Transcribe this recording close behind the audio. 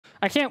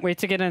I can't wait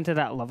to get into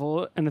that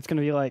level, and it's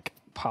gonna be like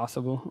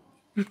possible.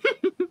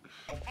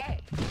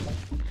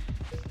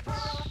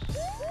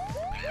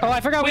 Oh, I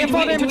forgot we have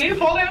fall damage. Do we have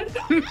fall damage?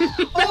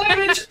 Fall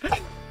damage.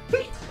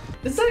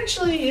 This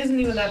actually isn't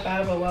even that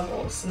bad of a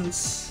level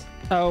since.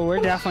 Oh, we're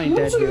definitely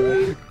dead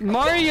here.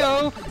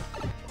 Mario,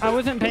 I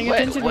wasn't paying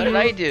attention. What did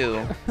I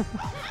do?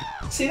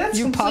 See, that's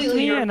You popped completely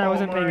me, your and I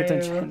wasn't fault, paying Mario.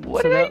 attention.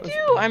 What So did I that was-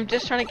 do? I'm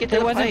just trying to get to It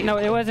the wasn't. fight. No,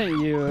 it wasn't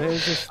you. It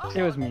was just.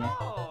 It was me.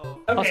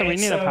 Okay, Also, we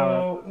need a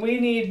power-up. We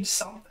need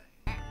something.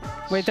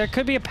 Wait, there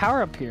could be a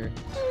power up here.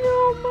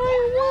 No,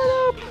 my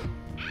what up?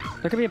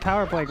 There could be a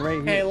power up like right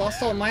here. Hey, I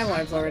lost all my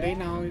lives already.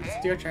 Now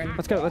it's your turn.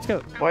 Let's go. Let's go.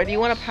 Why do you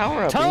want a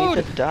power up? Toad, We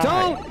need to die.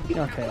 don't.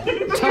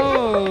 Okay.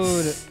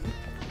 Toad.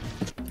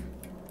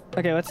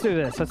 Okay, let's do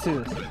this. Let's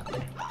do this.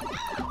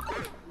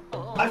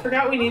 I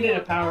forgot we needed a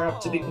power up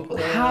to be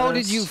completely How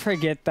honest. did you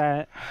forget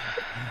that?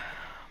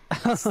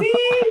 See,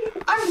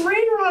 I'm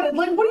rain rotted.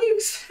 Like, what do you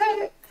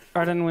expect?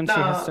 Arden, when she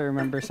Nah. has to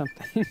remember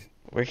something.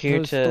 We're here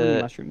Those 3 to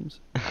mushrooms.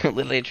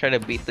 literally try to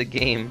beat the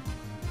game.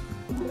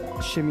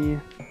 Shimmy.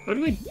 What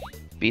do we?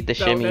 Beat the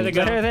Oh, shimmy. there they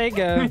go. There they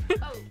go.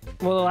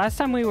 Well, the last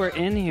time we were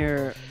in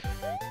here.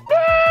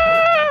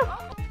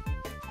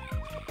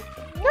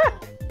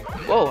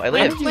 Whoa, I How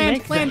lived. did you Land,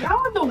 make land. that?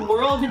 How in the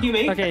world did you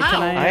make Okay, that?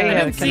 can Ow. I? I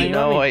have can you let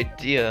no me-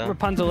 idea.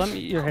 Rapunzel, let me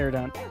your hair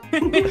down.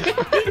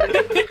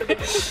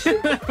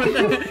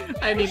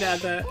 I need to add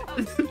that.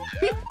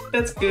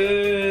 That's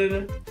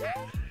good.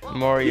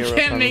 Mario You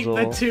can't make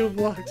Rapunzel. the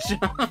 2-block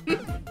jump.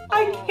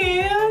 I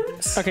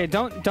can't. Okay,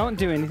 don't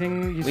do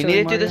anything. You We silly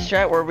need to do Mario. the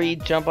strat where we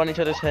jump on each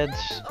other's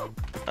heads,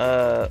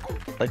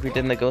 like we did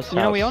in the ghost house.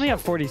 You know, we only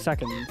have 40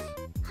 seconds.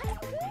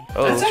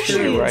 Oh, That's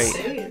actually you're right.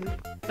 insane.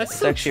 That's It's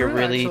so actually true, a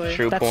really actually.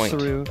 true That's point.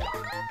 through.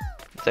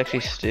 It's actually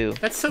Stu.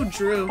 That's so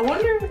Drew. I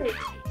wonder.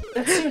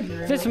 That's so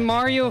true. This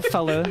Mario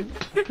fellow.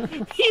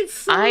 He's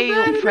so bad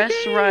I at pressed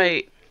the game.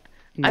 right.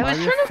 I was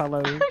Mario trying to.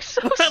 fellow. I'm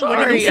so Look at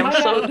sorry. him.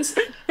 I'm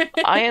so.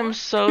 I am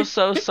so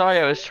sorry.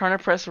 I was trying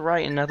to press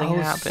right and nothing Oh,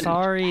 happened.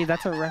 sorry.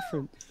 That's a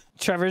reference.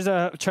 Trevor's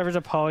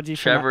apology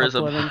for Trevor's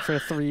not uploading for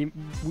 3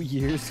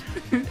 years.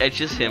 It's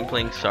just him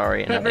playing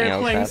sorry and Trevor nothing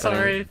else playing happening.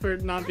 sorry for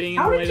not being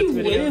in How the did latest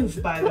you video.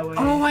 live, by the way?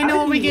 Oh, I How know did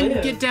what we you can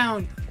live? get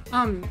down.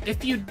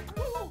 If you.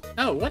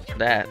 Oh, what?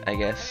 That, I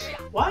guess.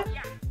 What?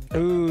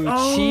 Ooh,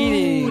 Oh,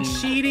 cheating.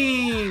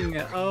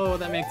 cheating. Oh,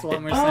 that makes a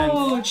lot more sense.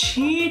 Oh,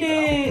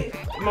 cheating!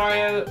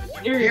 Mario,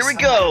 you're Here we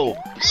go.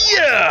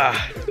 Yeah.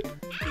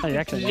 Oh, you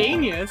actually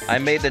Genius. I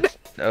made the.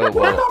 Oh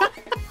well.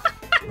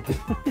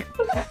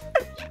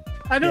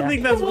 I don't Yeah.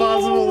 think that's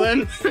possible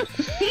then.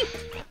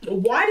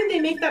 Why did they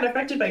make that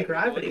affected by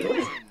gravity? What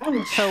is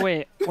wrong? So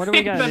wait, what do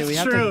we gotta do? That's We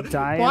have true. to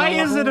die. Why in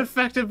a is it level?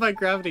 affected by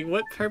gravity?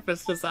 What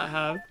purpose does that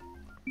have?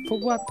 For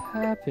what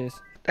purpose?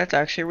 That's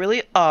actually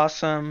really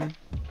awesome.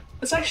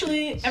 It's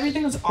actually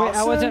everything was awesome. Wait,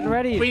 I wasn't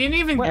ready. We didn't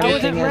even Wait, get, I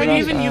wasn't we didn't ready.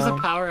 even use a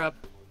power up.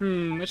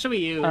 What should we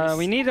use?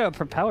 We need a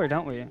propeller,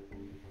 don't we?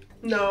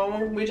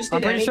 No, we just.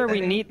 I'm Need pretty sure we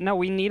anything. need. No,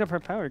 we need a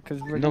propeller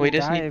because we're No, gonna we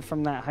just die need-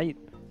 from that height.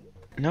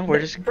 No, we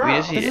just Bro, need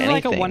This is anything.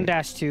 like a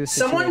 1-2 situation.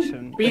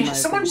 Someone, in my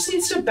someone opinion. just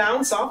needs to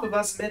bounce off of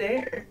us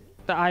midair.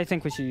 I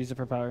think we should use a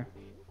propeller.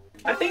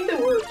 I think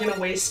that we're gonna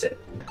waste it.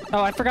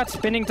 Oh, I forgot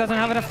spinning doesn't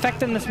have an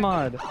effect in this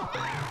mod.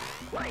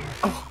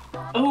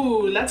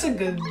 Oh, that's a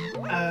good,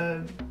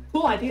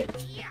 cool idea.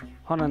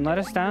 Hold on, let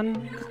us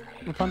down,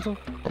 Rapunzel.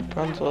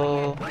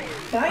 Rapunzel.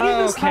 Can I get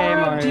this Okay, power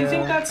up? Do you Mario.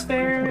 think that's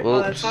fair?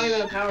 Well, that's not Oops.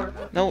 even a power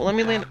up. No, let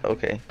me land.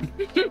 Okay.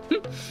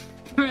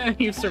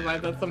 You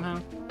survived that somehow.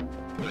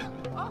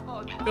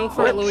 Go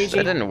for it, Luigi.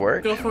 That didn't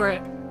work. Go for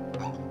it.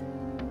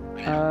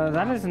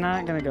 That is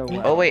not gonna go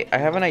well. Oh wait, I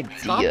have an idea.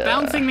 Stop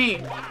bouncing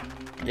me.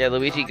 Yeah,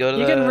 Luigi, go to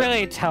You the. can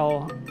really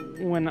tell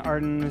when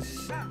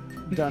Arden's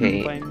done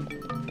Okay. playing.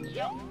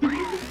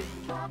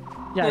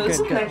 Yeah, Well, this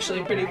good, is good.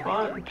 actually pretty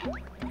fun.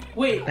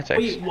 Wait, That's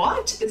wait, actually-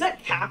 what? Is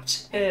that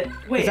capped?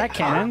 Wait, Is that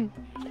canon?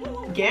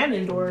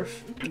 Ganondorf.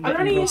 Are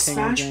there any Invoking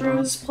Smash Ganon.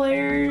 Bros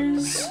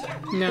players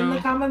in the No.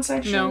 comment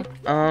section?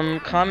 No.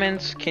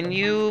 Comments, can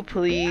you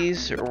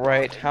please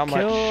write how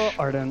much Kill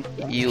Arden.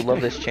 you love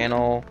this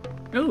channel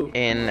Ooh.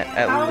 in How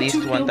at to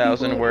least kill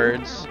 1,000 people.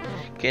 words?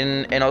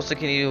 And also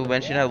can you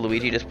mention how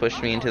Luigi just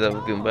pushed me into the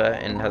Goomba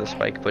and how the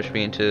spike pushed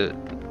me into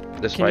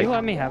the Can spike? you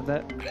let me have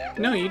that?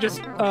 No, you just.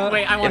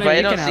 Wait, I want If I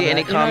to. don't You can see have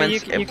any that. You know,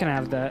 comments- you can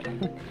have that.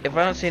 If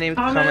I don't see any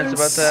comments about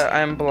Comments. that,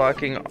 I'm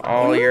blocking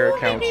all your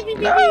accounts.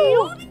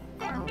 No!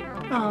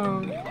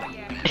 Oh.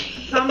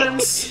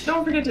 Comments.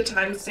 Don't forget to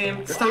timestamp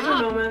your Stop.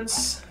 favorite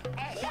moments.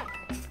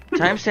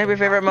 Timestamp your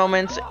favorite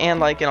moments and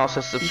like and also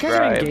You guys are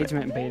subscribe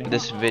engagement baiting.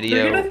 this They're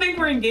video. gonna think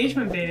we're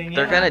engagement baiting.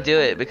 They're yeah. gonna do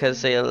it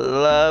because they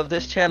love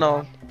this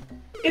channel.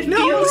 It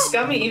feels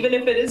scummy, even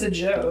if it is a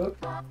joke.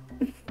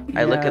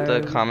 I look at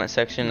the Yeah. comment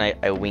section,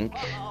 I wink.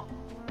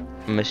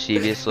 A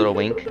mischievous little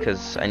wink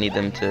because I need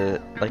them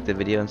to like the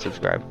video and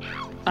subscribe.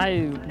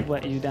 I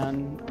let you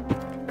down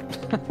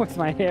with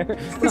my hair.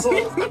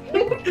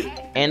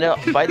 And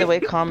by the way,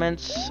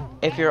 comments,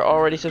 if you're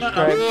already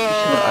subscribed,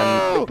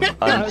 you should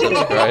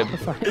unsubscribe.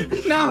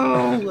 Fine.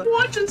 No.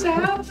 What just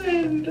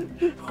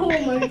happened? Oh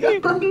my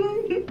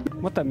god.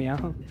 What the meow?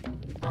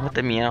 What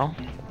the meow?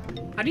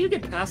 How do you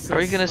get past this? How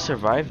are you gonna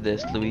survive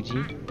this,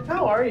 Luigi?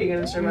 How are you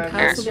gonna survive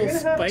this? You're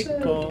Impossible gonna have spike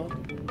to... ball.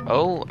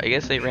 Oh, I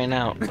guess they ran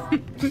out.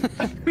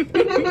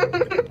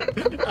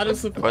 Out of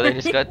supply. Or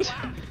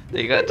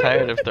they got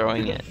tired of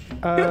throwing it.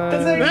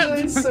 That's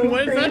actually so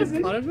what is that? crazy.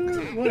 A part of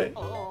it? What?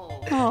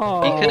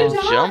 Oh. You could have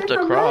Oh. jumped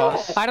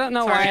across. I don't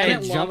know why I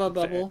Giant jumped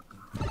lava there. bubble.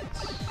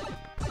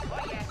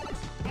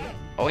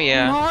 Oh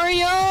yeah.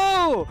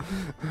 Mario!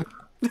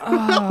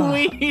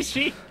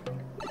 Luigi!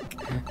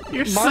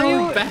 You're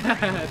Mario- so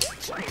bad.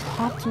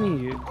 Talk to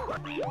me.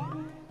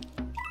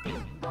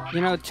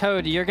 You know,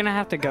 Toad, you're gonna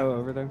have to go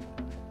over there.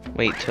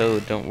 Wait,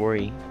 Toad, don't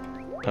worry.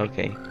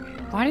 Okay.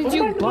 Why did What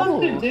you am I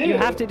bubble? supposed to do? You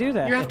have to do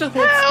that. You have to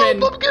hold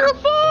spin. I'm gonna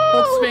fall!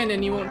 Hold spin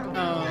and you won't.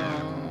 Oh.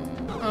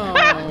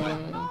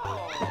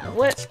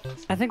 What?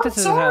 I think this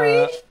is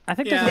sorry. I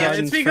think this is Yeah,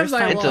 Arden's it's because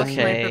first I time. It's lost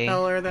my okay.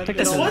 propeller. I That think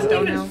this this It is is wasn't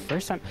down even- now.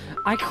 first time.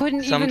 I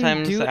couldn't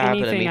Sometimes even do that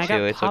happened to anything. me I got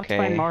too, it's popped by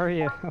okay.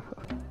 Mario.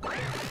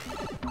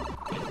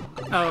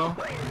 Oh.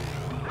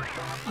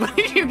 Why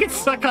did you get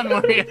stuck on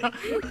Mario?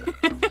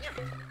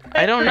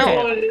 I don't Oh,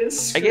 know. it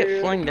is I get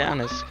true. flung down.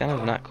 It's kind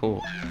of not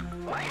cool.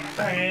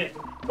 Alright.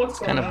 What's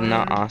Kind going of on?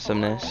 not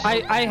awesomeness.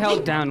 I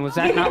held down. Was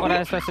that not what I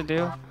was supposed to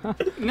do?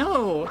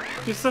 No,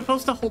 you're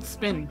supposed to hold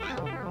spin.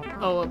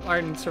 Oh,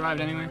 Arden survived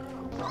anyway.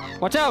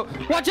 Watch out!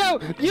 Watch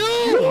out! You!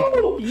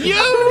 No! You!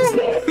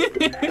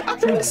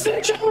 I missed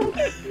that jump!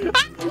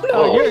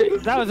 Oh,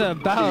 that was a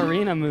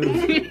ballerina move.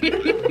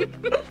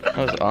 That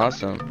was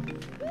awesome.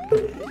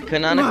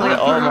 Canonically,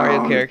 all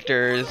Mario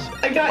characters.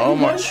 I got all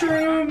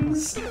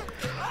mushrooms!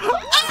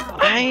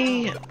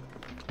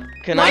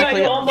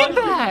 Canonically, all Look at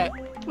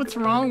that! What's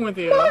wrong with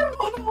you?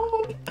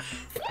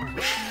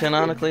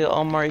 canonically,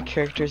 all Mario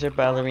characters are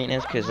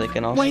ballerinas because they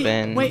can all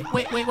spin. Wait.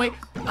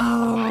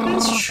 Oh.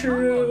 That's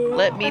true.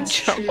 Let me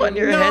That's jump true. on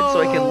your head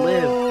so I can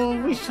live.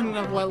 No, we shouldn't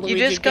have let Luigi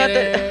just get got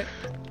the- it.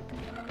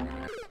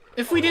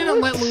 If we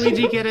didn't let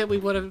Luigi get it, we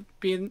would have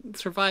been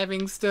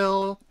surviving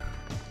still.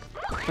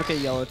 Okay,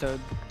 Yellow Toad.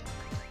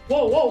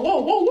 Whoa!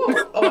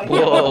 Oh, my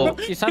Whoa.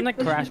 You sound like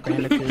Crash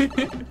Bandicoot.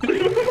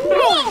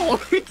 Whoa!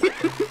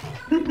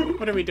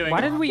 What are we doing?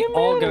 Why did we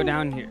all go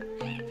down here?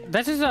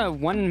 This is a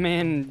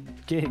one-man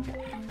gig.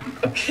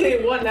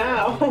 Okay, what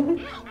now?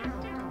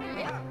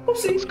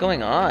 What's Oopsie.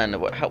 going on?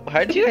 How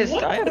did you guys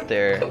die up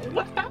there?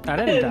 What happened?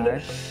 I didn't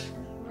die.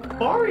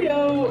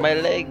 Mario! My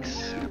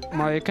legs.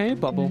 Mario, can you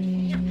bubble?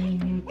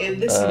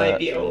 And this might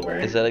be over.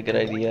 Is that a good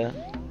idea?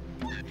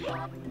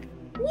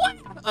 What?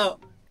 Oh.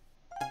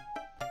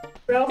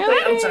 Ralph,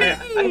 I'm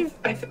sorry.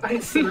 I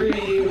threw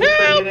you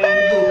for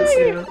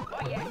getting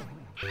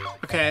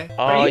Okay.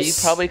 Oh, you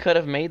Race? probably could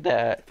have made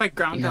that. If I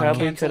ground You down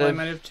probably cancel, I could've-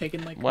 might have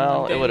taken like.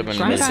 Well, one it would have been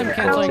damage. Ground time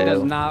missing canceling too.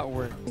 does not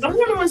work.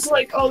 Someone was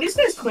like, oh, these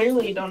guys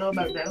clearly don't know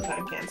about ground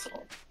time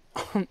cancel.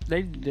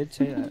 They did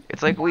say that.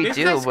 It's like we These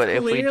do, guys but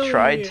if we clearly-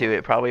 tried to,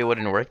 it probably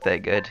wouldn't work that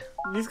good.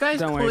 These guys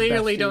Don't worry,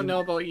 clearly bestie. don't know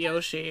about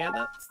Yoshi. Yeah,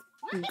 that's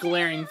a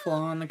glaring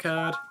flaw in the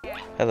code.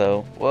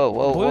 Hello.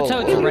 Whoa. Blue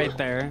Toad's whoa. right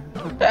there.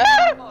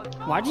 Ah!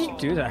 Why'd you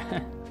do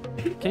that?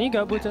 Can you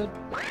go, Blue Toad?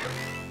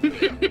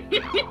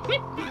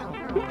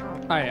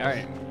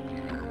 Alright.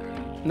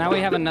 Now we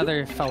have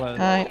another fellow.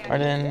 Hi,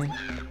 Arden.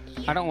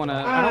 I don't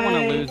wanna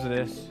Hi. lose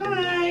this.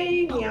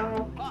 Hi,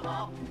 meow.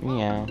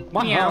 Meow.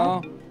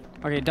 Wow.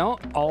 Okay, don't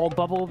all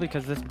bubble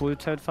because this Blue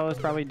Toad fellow's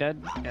probably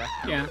dead. Yeah.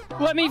 Yeah.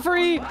 Let me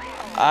free!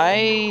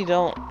 I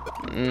don't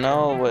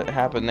know what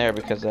happened there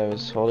because I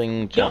was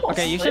holding jump.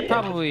 Okay, you should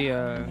probably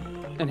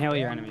inhale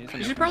your enemies.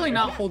 You should probably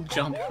not hold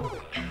jump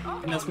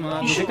in this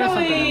mod. You should got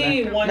something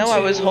in probably want No, to... I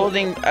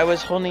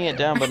was holding it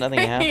down, but nothing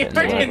happened.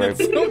 Arden, Whatever.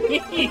 that's so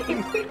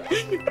mean.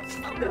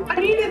 I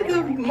needed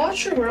the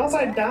mushroom or else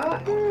I'd die.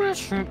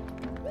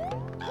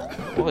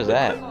 What was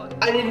that?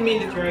 I didn't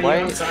mean to throw you, Why-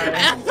 I'm sorry.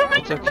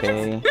 It's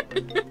okay.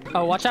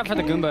 Oh, watch out for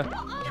the Goomba.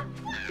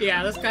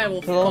 Yeah, this guy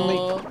will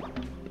Hello,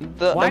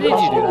 fall. Why did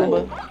you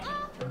do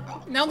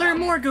that? Now there are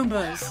more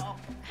Goombas.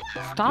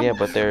 Stop. Yeah,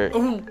 but they're.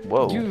 Oh,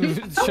 Whoa. You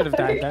should have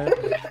died there.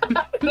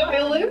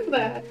 I live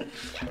that.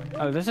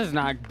 Oh, this is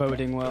not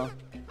boding well.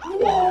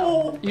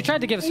 Whoa! You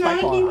tried to give Yeah, Spike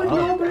he Ball. would Oh.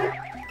 love it.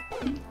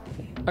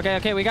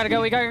 Okay, we gotta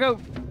go.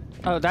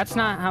 Oh, that's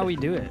not how we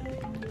do it.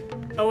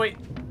 oh wait,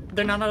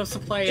 they're not out of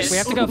supply yet. We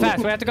have to go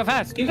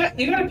fast. You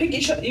gotta pick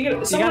each other. You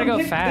gotta go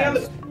pick the fast.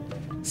 other-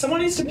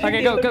 Someone needs to pick Okay,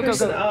 the go, other go, go,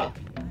 person go. up.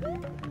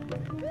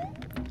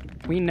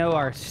 We know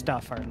our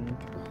stuff, Arden.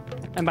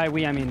 And by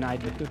we, I mean I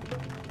do.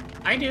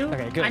 I do.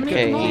 Okay, good, I made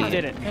good. the mod. You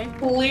did it. Okay.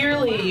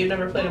 Clearly, you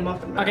never played a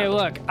muffin. Okay,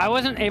 look, I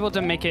wasn't able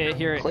to make it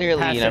here.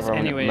 Clearly, past you this never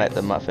anyways. met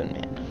the Muffin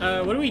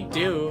Man. What do we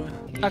do?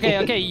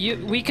 Okay,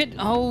 we could.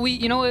 Oh,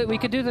 you know what? We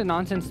could do the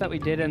nonsense that we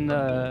did in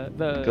the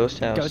Ghost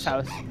house. Ghost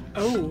house.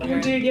 Oh, Oh,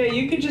 dude, yeah,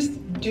 you could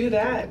just do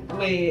that.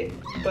 Wait,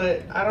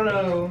 but I don't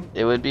know.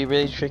 It would be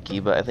really tricky,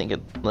 but I think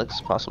it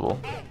looks possible.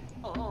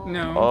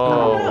 no.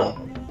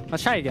 Oh.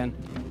 Let's try again.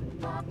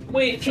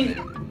 Wait,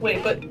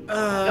 but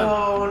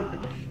oh,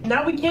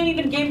 now we can't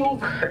even game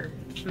over.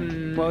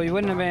 Well, we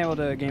wouldn't have been able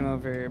to game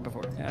over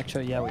before.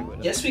 Actually, yeah, we would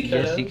have. Yes, we could.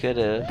 Yes, you could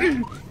have.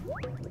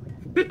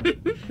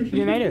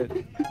 You made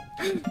it.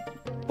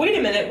 Wait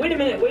a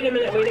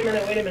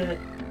minute.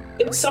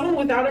 If someone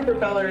without a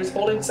propeller is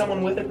holding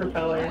someone with a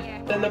propeller,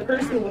 then the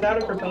person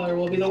without a propeller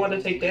will be the one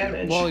to take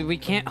damage. Well, we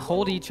can't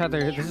hold each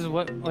other. This is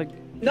what, like.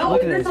 No,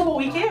 look at there's this. no,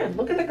 we can.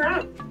 Look at the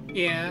ground.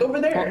 Yeah. Over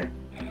there.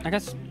 Well, I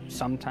guess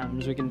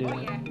sometimes we can do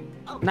it.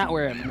 Not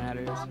where it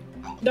matters.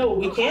 No,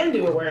 we can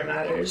do it where it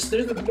matters.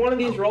 There's one of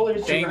these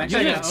rollers. Dang, that I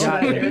just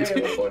got that it.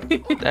 area before.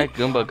 That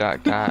Goomba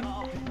got.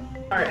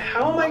 Alright,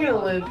 how am I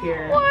gonna live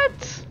here?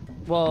 What?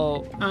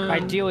 Well,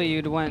 ideally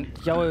you'd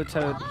want Yellow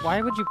Toad.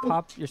 Why would you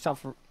pop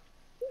yourself?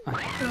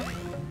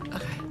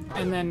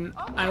 And then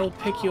I will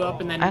pick you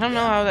up and then... I don't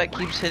know how that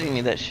keeps hitting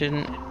me. That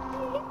shouldn't.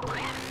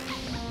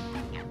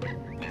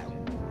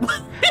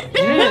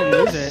 You didn't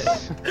lose it.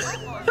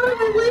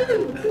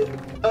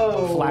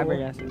 Oh.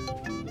 Flabbergasted.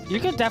 You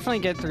could definitely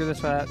get through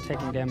this without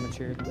taking damage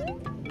here.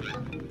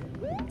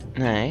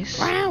 Nice.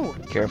 Wow!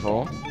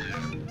 Careful.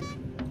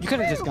 You could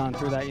have just gone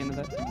through that, you know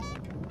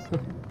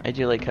that. I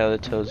do like how the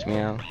toads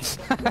meow.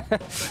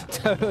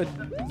 Toad,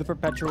 the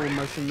perpetual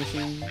motion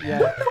machine.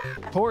 Yeah.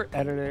 Poor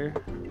editor.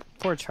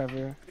 Poor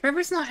Trevor.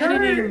 Trevor's not Trevor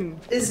editing.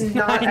 is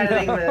not I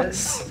editing know.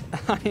 this.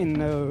 I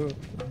know.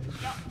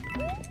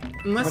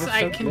 Unless But it's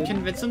I so can good.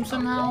 convince him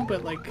somehow,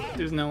 but like,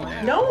 there's no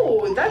way.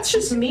 No, that's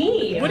just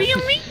me. What do you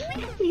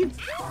mean?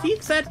 He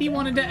said he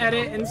wanted to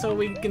edit, and so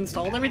we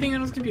installed everything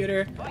on his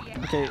computer.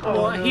 Okay.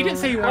 Oh, Well, he didn't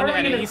say he How wanted are to we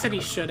edit, gonna- he said he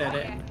should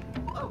edit.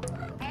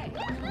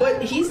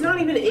 But he's not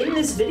even in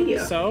this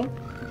video. So?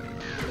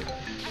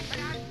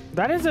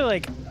 That is a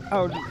like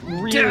a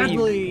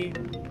really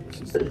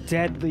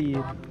deadly,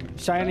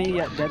 shiny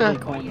yet deadly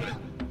coin.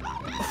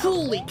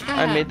 Holy cow!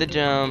 I made the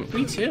jump.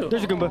 Me too.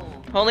 There's a Goomba.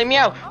 Holy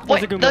meow!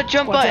 What? a Goomba. The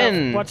jump Watch out.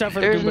 button! Watch out for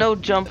the There's Goomba. no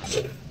jump.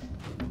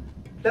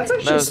 That's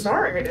actually That was-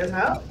 smart as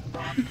hell.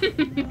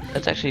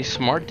 That's actually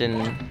smart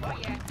and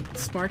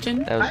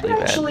Smartin? that was I really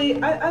bad.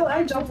 actually,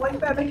 I don't like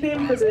that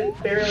nickname because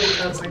it barely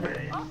sounds like my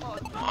name.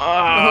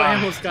 Ah, I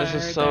almost got this it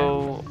is right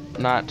so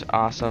not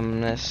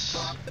awesomeness.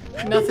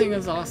 Nothing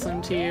is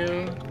awesome to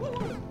you.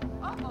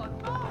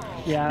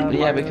 Yeah.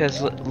 Yeah, Mario.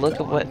 because look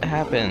at what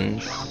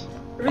happens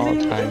all Everything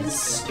the time. is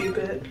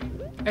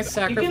stupid. I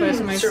sacrificed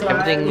can myself.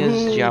 survive. Everything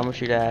is Ooh.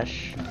 Geometry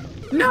Dash.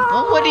 No!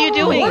 What are you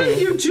doing? What are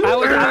you doing? I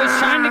was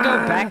trying to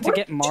go back to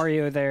get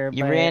Mario there.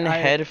 You but ran I,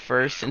 head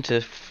first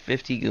into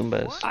 50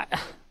 Goombas.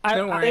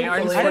 Don't worry,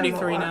 ours is Thankfully,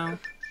 43 now.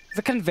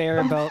 The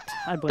conveyor belt.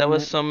 I blame That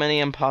was it. so many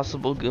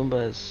impossible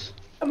Goombas.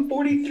 I'm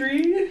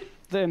 43. The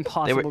They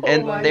impossible. were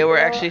and my they were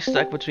God. actually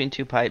stuck between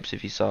two pipes.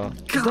 If you saw.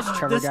 this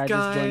Trevor this guy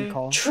just joined the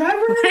call. Trevor?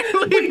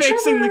 Really Wait,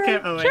 fixing the Trevor?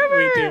 camera. Oh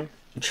wait, we do.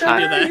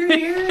 Trevor, that. you're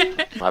here?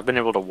 I've been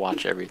able to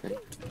watch everything.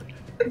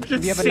 Just Do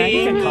you have a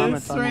seeing negative comment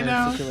this on right the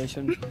now.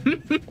 situation?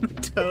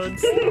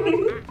 Toads.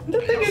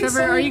 The thing is,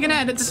 Trevor, are you gonna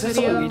edit this This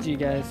video? Luigi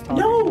guys talking.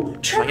 No, Am I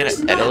gonna Trevor's edit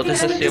not They'll gonna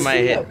just edit assume this I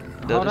hit.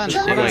 video. They'll Hold on,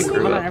 just hold assume I on,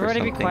 grew hold on. up or Everybody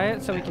be something.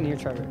 quiet so we can hear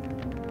Trevor.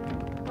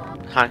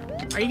 Hi.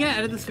 Are you gonna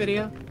edit this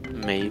video?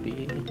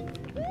 Maybe.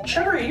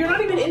 Trevor, you're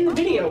not even in the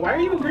video. Why are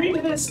you agreeing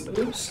to this?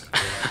 Oops.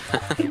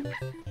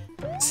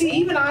 See,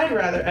 even I'd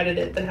rather edit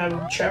it than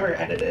have Trevor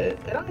edit it,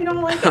 and I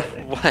don't like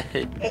it. What?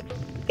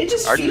 It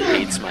just Arden feels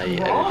hates my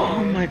editing. Oh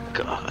wrong. my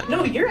god.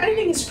 No, your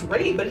editing is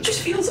great, but it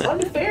just feels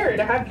unfair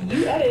to have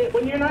you edit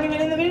when you're not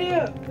even in the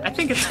video. I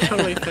think it's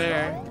totally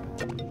fair.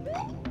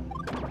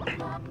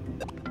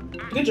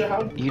 Good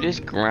job. You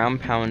just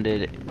ground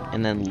pounded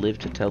and then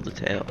lived to tell the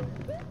tale.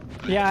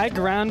 Yeah, I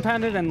ground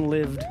pounded and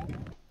lived.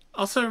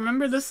 Also,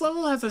 remember this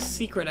level has a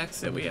secret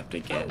exit we have to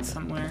get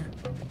somewhere.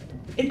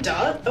 It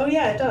does? Oh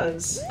yeah, it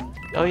does.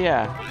 Oh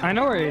yeah. I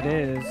know where it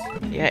is.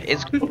 Yeah,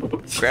 is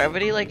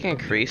gravity like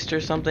increased or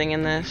something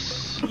in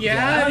this?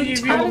 Yeah, you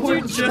How did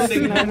you just just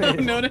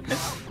notice?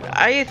 notice.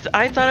 I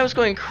thought I was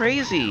going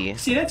crazy.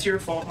 See, that's your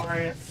fault,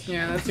 Mario.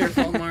 Yeah, that's your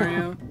fault,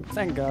 Mario.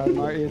 Thank God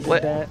Mario did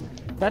What? that.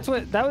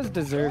 That was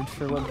deserved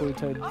for what Blue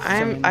Toad.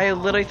 saying. I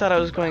literally thought I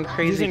was going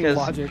crazy Using because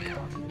logic.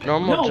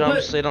 normal No,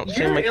 jumps but they don't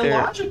seem you're like they're.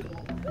 illogical.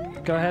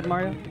 Go ahead,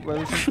 Mario. What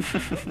was it?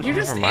 You're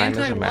just Never mind,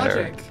 doesn't matter.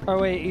 anti-logic. Oh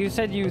wait, you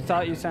said you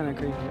thought you sounded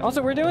crazy.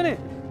 Also, we're doing it.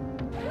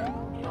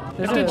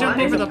 You have to jump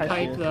There's over a the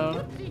pipe, here.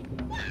 though.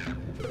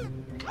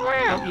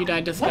 Oh, you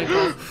died to spike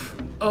off.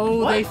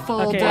 Oh, they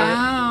fall Okay.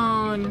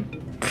 down.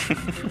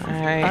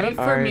 Alright, Wait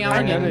for alright, me, I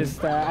Arden. alright.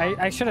 noticed that.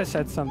 I should have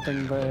said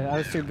something, but I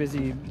was too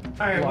busy.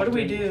 Alright, what do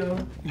we walking.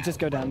 do? You just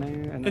go down there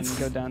and It's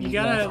then go down. you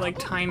gotta left. like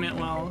time it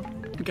well.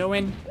 Go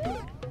in.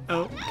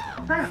 Oh,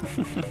 Crap.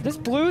 This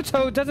Blue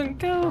Toad doesn't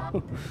go.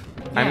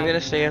 I'm Yeah.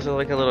 gonna stay as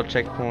like a little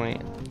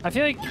checkpoint. I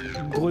feel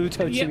like Blue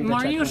Toad yeah. should be the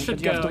Mario checkpoint, should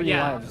but you have go. 3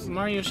 Yeah, lives.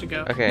 Mario should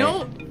go. Okay.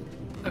 No.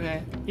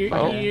 Okay. You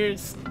Oh. you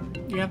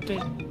have to.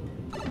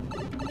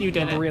 You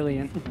did it.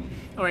 Brilliant.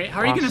 All right. How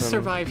are you gonna Awesome.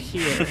 survive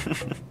here?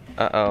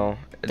 Uh oh.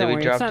 Did Don't we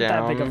worry, drop it's not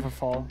down? that big of a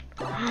fall.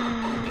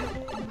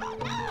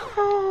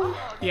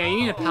 Yeah,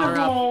 you need a power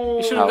up.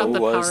 You should How have got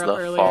the was power the up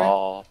earlier.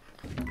 fall?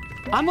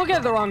 I'm looking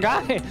at the wrong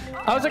guy.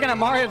 I was looking at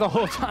Mario the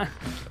whole time.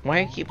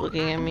 Why you keep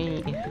looking at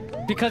me?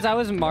 Because I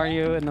was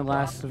Mario in the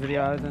last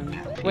video I was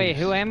in. Wait,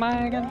 who am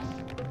I again?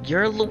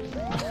 You're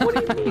what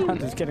do you mean? I'm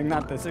just kidding,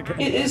 not this again.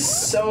 It is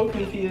so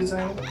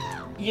confusing.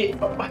 Yeah,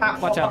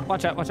 Watch out,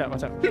 watch out, watch out,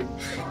 watch out.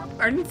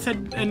 Arden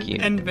said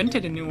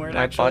invented a new word,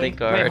 My actually.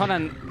 bodyguard. Wait, hold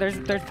on.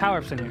 There's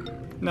power-ups in here.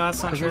 No,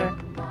 that's not Is true. there?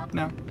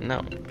 No.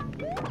 No.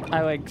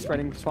 I like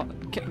spreading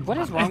what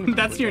is wrong with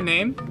That's your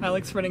name? I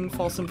like spreading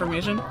false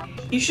information.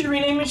 You should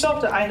rename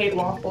yourself to I Hate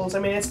Waffles. I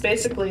mean, it's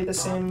basically the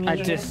same. I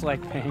username.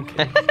 dislike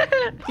pancakes.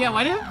 Yeah,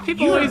 why do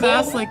people You are always both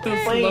ask like those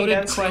playing loaded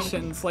against me.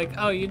 questions? Like,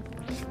 oh, you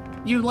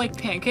like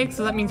pancakes,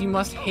 so that means you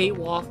must hate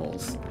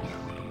waffles.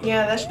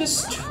 Yeah, that's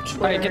just Twitter.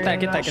 Alright, get that, in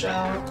a get that, get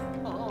that. nutshell.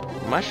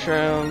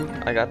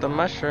 Mushroom. I got the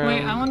mushroom.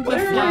 Wait, I want the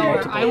Where flower.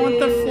 is- I want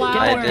the flower.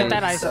 I Get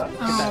that ice. Get Oh,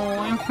 that. I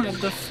wanted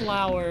the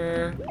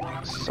flower.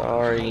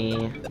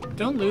 Sorry.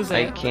 Don't lose it.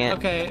 I can't.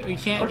 Okay, we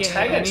can't get hit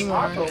Ortega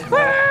anymore.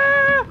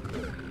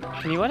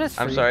 Taco. Can you let us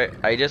I'm free? sorry.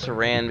 I just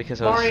ran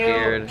because I was Mario,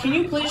 scared. can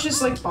you please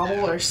just like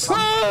bubble or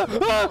something?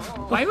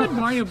 Why would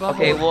Mario bubble?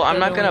 Okay, well, I'm They're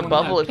not the gonna only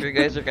one bubble that- if you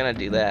guys are gonna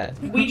do that.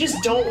 We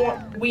just don't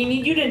want. We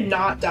need you to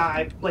not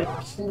die. Like,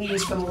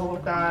 please, for the love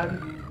of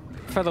God.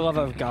 For the love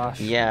of gosh.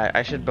 Yeah,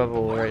 I should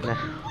bubble right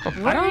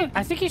now.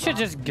 I think you should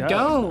just go.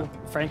 Go.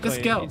 Frankly.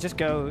 Just go. Just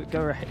go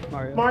right,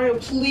 Mario. Mario,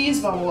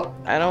 please bubble.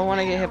 I don't want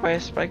to get hit by a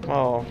spike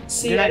ball.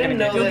 See, You're I not didn't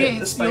gonna know You'll that get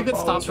the spike you'll get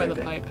ball stopped was by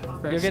the right there.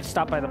 pipe. First. You'll get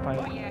stopped by the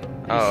pipe.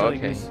 Oh, Silly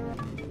okay. goose.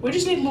 We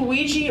just need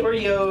Luigi or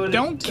Yoda.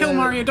 Don't to- kill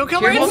Mario. Don't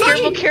kill Mario. Careful,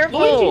 Luigi! careful,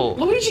 careful!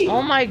 Luigi!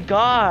 Oh my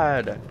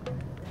god!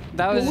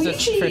 That was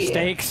just for Luigi!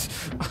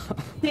 stakes.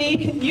 Hey,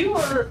 you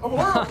are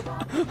horrible.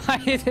 I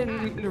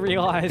didn't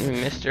realize.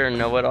 Mr.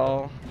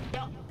 Know-It-All.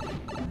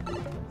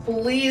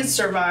 Please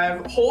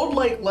survive. Hold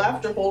like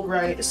left or hold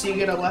right so you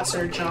get a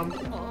lesser jump.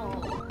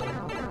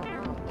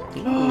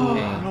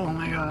 Oh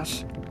my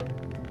gosh.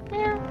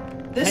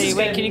 This Hey, is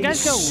wait, gonna can you be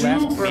guys go super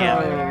left? hard,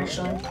 Yeah.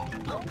 actually.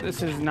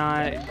 This is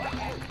not.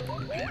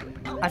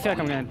 I feel like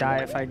I'm gonna die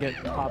if I get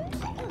popped.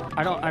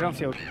 I don't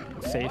feel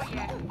safe.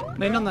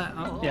 Land on that.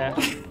 Oh. Yeah.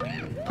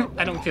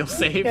 I don't feel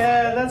safe.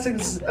 Yeah, that's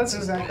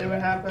exactly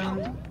what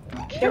happened.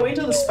 Can't wait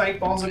till the spike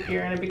balls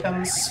appear and it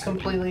becomes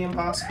completely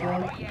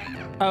impossible.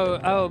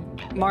 Oh,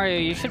 Mario,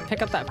 you should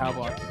pick up that power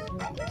block.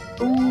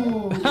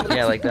 Ooh.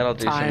 Yeah, like that'll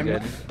do some Time.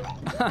 good.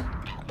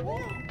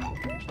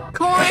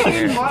 Coin.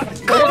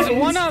 There's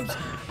one-ups!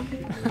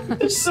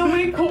 There's so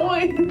many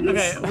coins.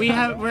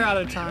 Okay, we're out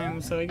of time,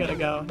 so we gotta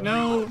go.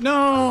 No,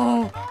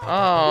 no.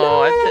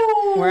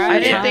 Oh, We're out I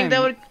of didn't think that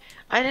time. would.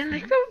 I didn't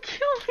think that would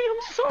kill me.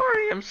 I'm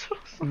sorry. I'm so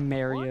sorry.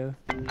 Mario.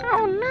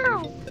 Oh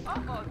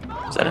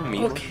no. Is that a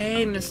me?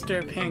 Okay,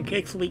 Mr.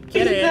 Pancakes, we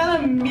get Is it. that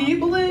a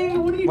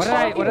meebling? What are you What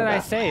talking did I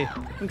about? say?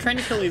 I'm trying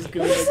to kill these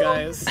Goomba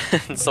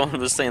guys. Someone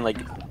was saying like,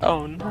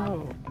 oh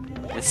no.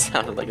 It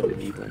sounded like a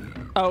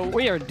meebling. Oh,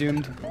 we are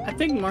doomed. I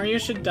think Mario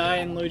should die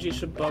and Luigi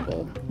should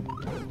bubble.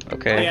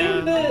 Okay.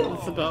 Yeah, that-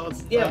 that's about.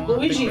 Yeah, I don't think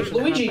Luigi, we should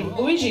Luigi, happen.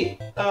 Luigi.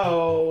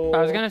 Oh.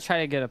 I was gonna try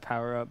to get a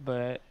power-up,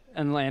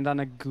 and land on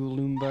a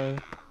Goomba.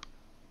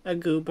 A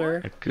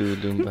goober. A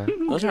Goomba.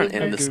 Those aren't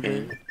in A this goober.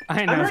 game.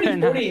 I know. I'm they're already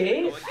not.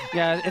 48.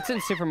 Yeah, it's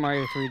in Super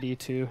Mario 3D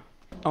too.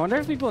 I wonder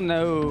if people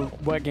know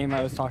what game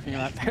I was talking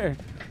about there.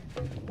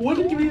 What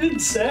did you even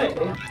say?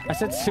 I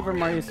said Super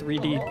Mario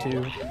 3D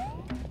too.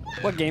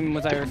 What game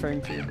was I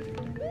referring to?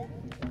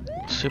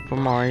 Super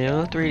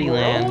Mario 3D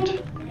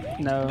Land.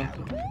 No.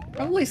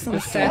 Probably some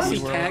This sassy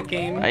is- cat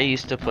game. I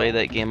used to play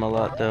that game a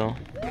lot though.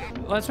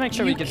 Let's make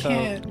sure we get the.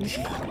 can't.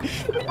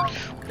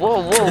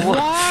 Whoa, whoa, whoa.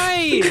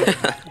 Why?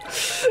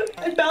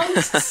 I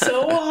bounced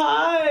so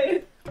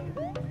high.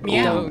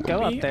 Meow.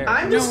 Go up there.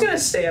 I'm just gonna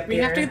stay up We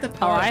here. have to get the Oh,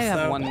 power ups. I have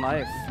though. one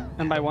life.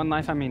 And by one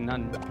life, I mean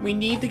none. We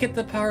need to get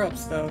the power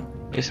ups though.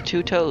 It's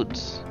 2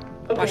 toads.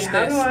 Okay, Watch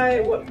how this. do I?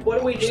 What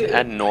do we do?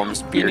 Add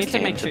Norm's You beer need to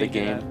can make to sure the you do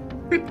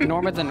game. that.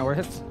 Norm of the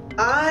North.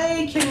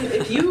 I can.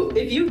 If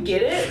you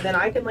get it, then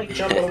I can like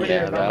jump over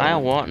there. and Yeah, I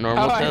want Oh,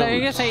 normal I thought you were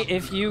gonna toads. say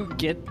if you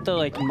get the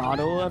like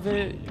model of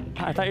it.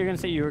 I thought you were gonna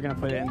say you were gonna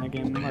put it in the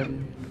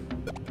game.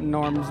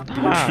 Norm's beer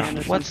Ah, can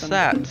or what's something.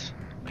 that?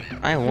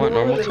 I want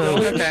normal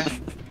toads. Okay.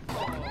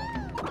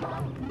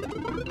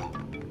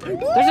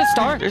 There's a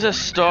star. There's a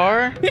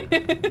star?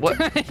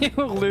 What? You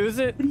lose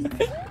it.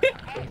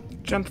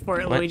 Jump for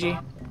it, What? Luigi.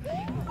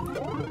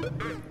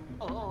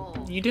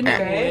 You didn't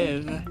Okay.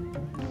 live.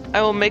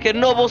 I will make a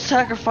noble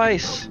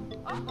sacrifice.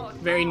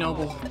 Very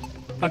noble.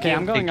 Okay,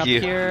 I'm going Thank up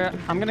you. here.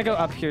 I'm gonna go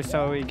up here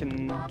so we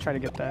can try to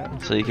get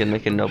that. So you can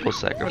make a noble Okay,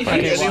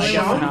 sacrifice. well, well,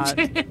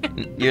 jump.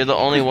 not. You're the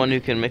only one who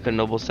can make a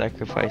noble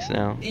sacrifice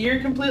now. You're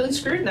completely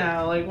screwed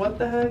now. Like, what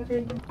the heck?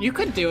 You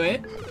could do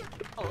it.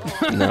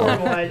 No.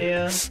 Horrible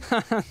idea.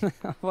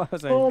 What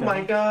was I Oh doing?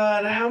 my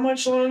god, how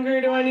much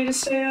longer do I need to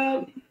stay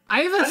up?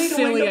 I have I a need to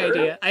silly wake up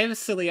idea. early. I have a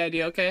silly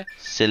idea, okay?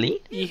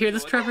 Silly? You hear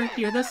this, Trevor? You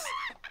hear this?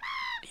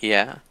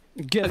 Yeah.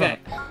 Give Okay.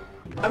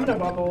 I'm gonna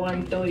bubble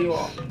and kill you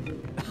all.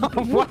 up.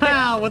 What?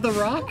 Wow, with the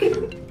rock?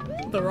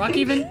 The rock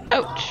even?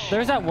 Ouch.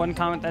 There's that one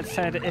comment that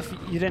said if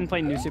you didn't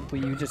play New Super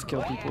Wii, you just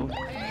kill people.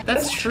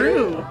 That's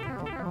true.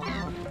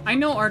 I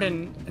know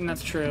Arden, and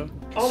that's true.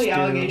 All the Stew.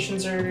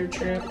 allegations are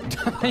true.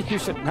 You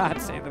should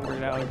not say the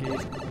word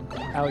alligator.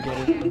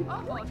 Alligator.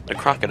 The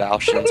crocodile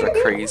shins are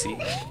crazy.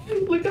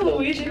 Look at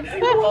Luigi.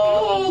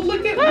 Oh,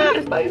 look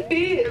at my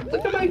feet.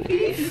 Look at my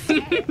feet.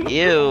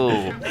 Ew.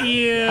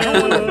 I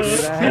don't want to do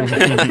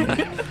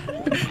that.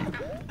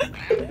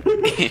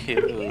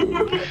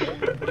 Ew.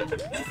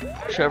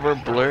 Trevor,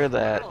 blur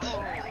that.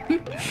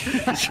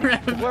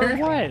 Trevor. Or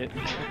what?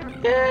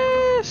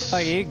 Yes. Oh,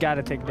 you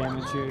gotta take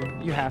damage here.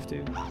 You have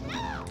to.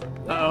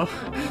 Uh oh.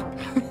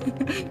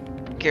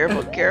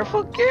 Careful,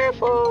 careful,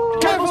 careful.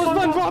 Careful,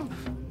 SpongeBob!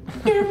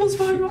 Careful,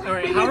 SpongeBob.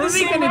 Alright, We how need are the we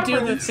same gonna do the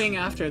reference. thing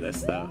after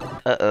this though?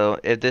 Uh-oh,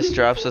 if this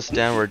drops us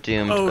down, we're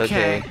doomed.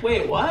 Okay.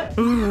 Wait, what?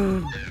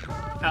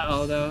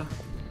 Uh-oh though.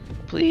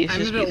 Please, I'm a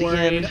just be bit the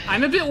worried. end.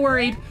 I'm a bit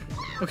worried.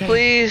 Okay.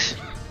 Please.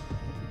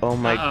 Oh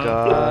my Uh-oh.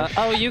 god.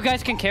 Oh, you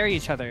guys can carry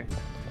each other.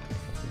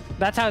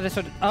 That's how this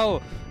would.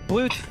 Oh,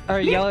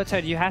 Yellow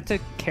Toad, you have to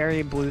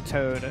carry Blue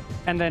Toad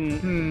and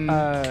then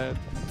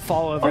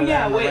fall over. Oh, yeah,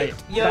 there on the wait.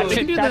 right. Yo, that's we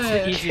can do that's the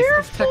the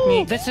easiest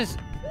technique. This is.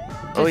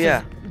 Oh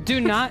yeah. Do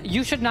not.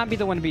 You should not be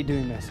the one to be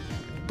doing this.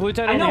 Blue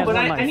Toad I only know, has but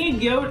one I life.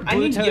 need Yod. I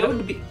Blue need Toad- Yod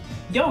to be.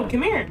 Yod,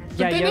 come here.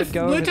 Yeah, Then Yod, if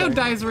go over Bluto there.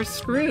 dies, we're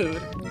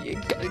screwed.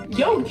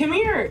 Yod, come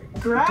here.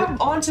 Grab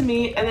onto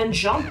me and then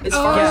jump as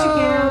far as you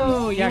can.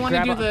 Oh, Yeah, you want to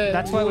grab do on- the...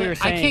 that's what we were I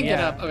saying, can't get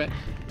yeah. up. Okay.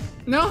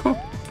 No.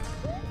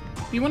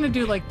 You want to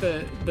do like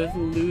the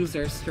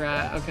loser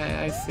strat. Okay,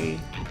 I see.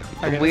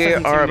 Okay, this We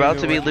doesn't are seem about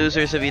be to be working.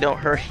 losers if you don't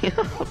hurry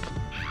up.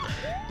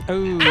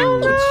 Ooh.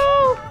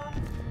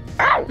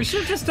 We should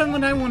have just done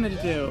what I wanted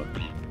to do.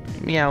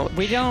 Meow.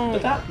 We don't.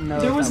 But that, know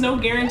there if was that no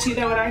guarantee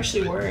that would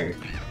actually work.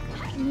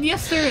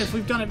 Yes, there is.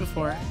 We've done it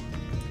before.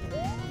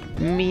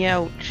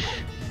 Meowch.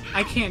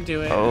 I can't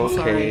do it. I'm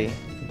sorry. Okay.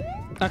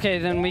 Okay,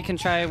 then we can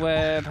try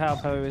what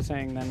Palpo was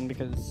saying then,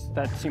 because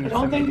that seems. I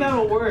don't think maybe-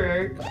 that'll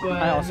work, but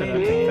I also don't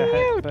maybe.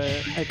 think that, but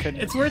it could.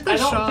 It's worth a I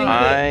don't shot. think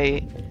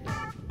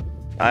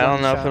I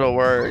don't know if it'll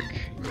work.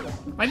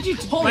 Why'd you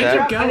Holy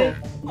go? crap, I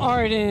didn't-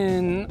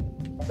 Arden.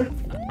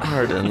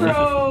 Pardon.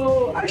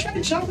 Bro, I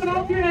tried jumping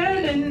off your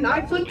head and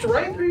I clicked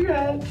right through your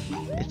head.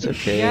 It's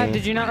okay. Yeah,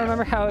 did you not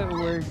remember how it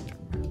worked?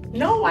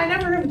 No, I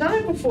never have done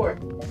it before.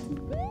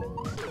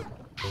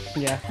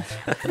 Yeah.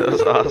 That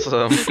was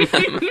awesome.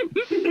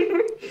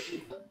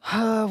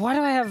 Why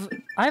do I have?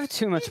 I have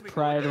too much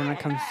pride when it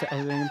comes to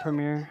editing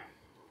Premiere.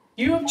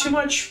 You have too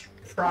much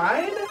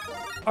pride?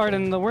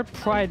 Arden, the word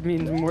pride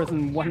means more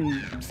than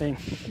one thing.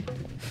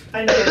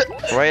 I know.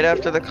 Right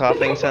after the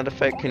coughing sound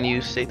effect, can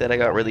you state that I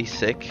got really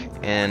sick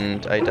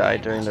and I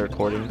died during the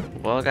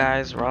recording? Well,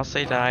 guys, Ross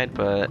died,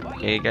 but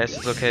I guess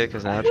it's okay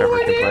because now Trevor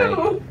can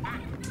play.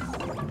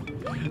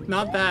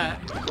 Not that.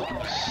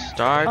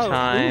 Star Oh,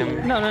 time.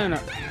 ooh, no.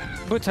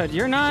 Bootside,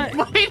 you're not.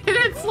 Why did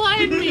it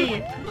slide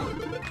me?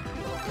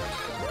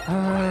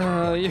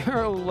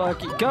 You're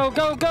lucky.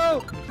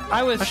 Go!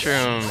 I was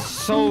Mushroom.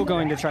 so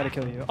going to try to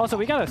kill you. Also,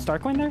 we got a star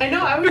coin there. I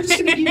know, I was just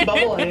gonna keep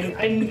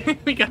bubbling.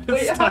 We got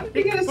Wait, how stuck.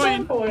 did you get a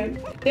star coin?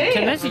 Damn.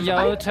 Can this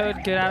yellow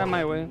toad get out of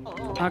my way?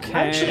 Okay.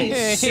 Actually,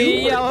 super-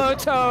 Yellow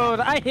toad,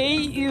 I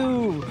hate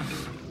you.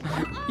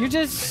 You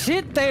just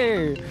sit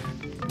there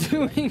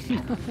doing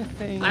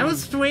nothing. I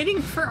was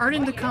waiting for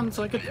Arden to come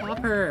so I could pop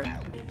her.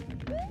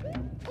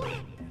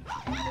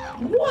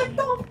 What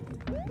the?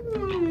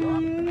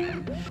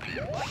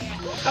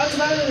 I was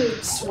about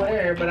to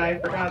swear, but I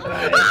forgot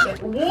that I.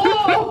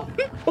 Whoa!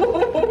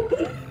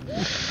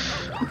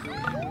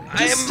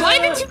 Why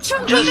did you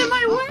jump into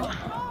my way?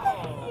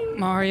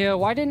 Mario,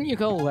 why didn't you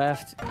go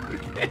left?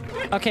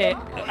 Okay,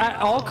 at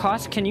all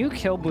costs, can you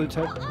kill Blue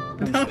Toad?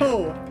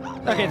 No.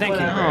 Okay, thank you.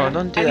 No,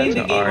 don't do I that need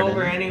to the game Arden.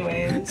 over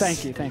anyways.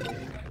 Thank you. Can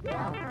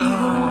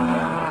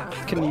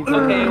you?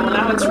 Okay, well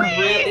now it's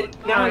really.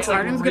 Now it's like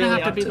Arden's really gonna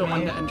have to up be the me.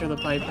 one to enter the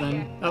pipe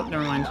then. Oh,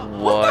 never mind.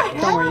 What?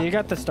 Don't worry, you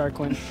got the star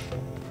coin.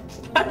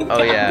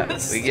 Oh yeah,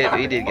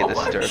 we did get the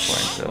star coin,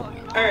 so.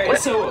 Alright,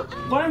 so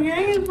what I'm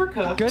hearing is we're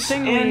cooked. Good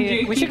thing and we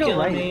you should keep go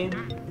killing right. me.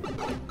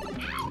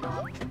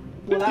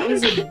 Well, that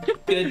was a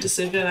good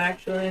decision,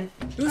 actually.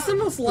 Who's the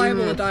most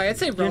liable to die? I'd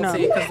say You're not.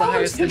 Ralsei, because the Oh,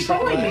 highest it's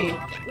controlling input me. lag.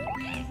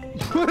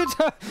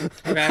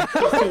 Okay,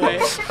 it's too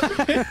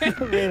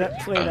late.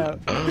 Played out.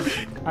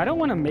 I don't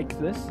want to make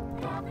this.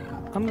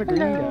 I'm the green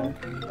guy.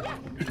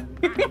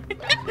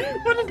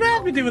 What does that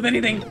have to do with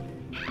anything?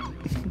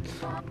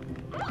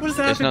 What does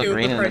that There's have to no do with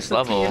green the in price this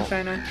of tea level. in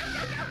China?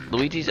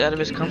 Luigi's out of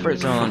his comfort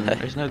zone.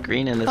 There's no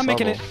green in this I'm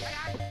making level.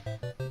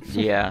 it.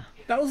 Yeah.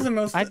 That was the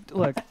most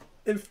Look.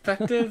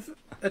 effective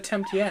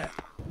attempt yet.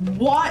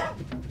 What?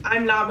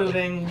 I'm not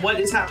moving. What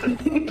is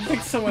happening? I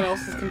think someone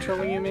else is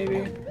controlling you,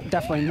 maybe.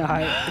 Definitely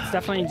not. It's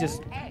definitely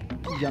just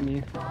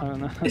yummy. I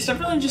don't know. It's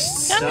definitely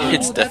just No, stuff.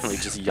 It's that's- definitely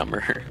just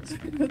yummer.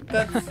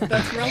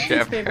 That's Ralphie's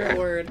Trevor. favorite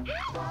word.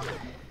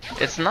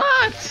 It's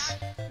not!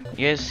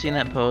 You guys seen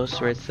that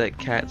post where it's that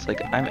cat's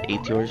like, I'm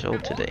 8 years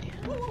old today.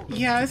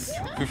 Yes.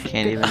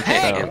 Can't even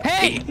Hey! tell.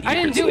 Hey! I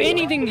didn't do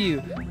anything to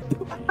you!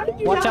 How did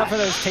you Watch not- out for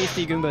those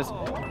tasty Goombas.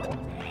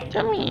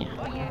 Dummy.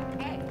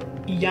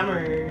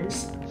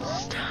 Yummers.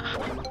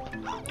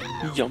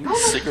 Yummy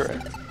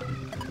cigarette.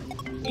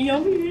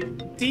 Yummy.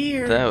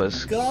 Dear That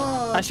was.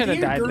 God. I should have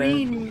dear died there.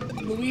 green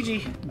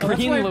Luigi. Oh, that's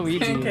Green why Luigi.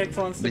 Pancakes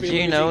wants to Did be you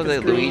Luigi, know 'cause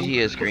that green. Luigi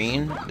is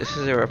green? This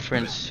is a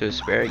reference to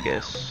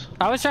asparagus.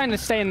 I was trying to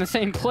stay in the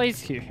same place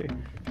here.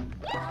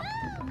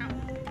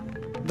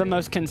 The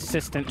most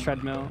consistent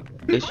treadmill.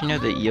 Did you know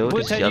that Yoda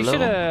is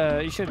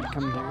Bluetoad, you should yellow?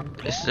 come here.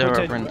 This is a Bluetoad-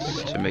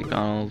 reference to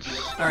McDonald's.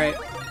 Alright.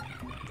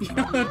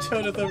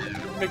 Yoda the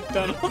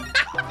McDonald.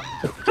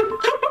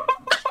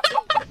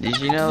 Did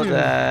you know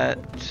that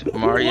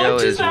Mario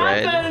What is just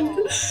red? happened?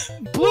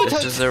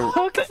 This is a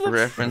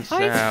reference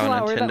to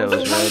how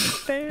Nintendo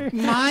is red.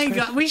 My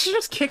God, we should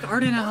just kick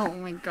Arden out. Oh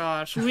my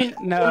gosh.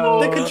 No.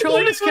 The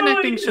controller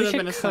disconnecting should have should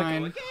been a cook.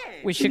 sign.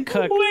 We should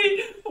cook.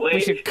 Wait. We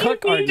should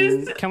cook you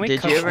Arden. just- Can we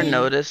Did cook you ever Arden?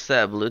 notice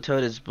that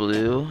Bluetoad is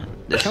blue?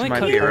 This Can we might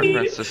cook be a Arden?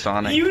 reference to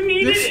Sonic. You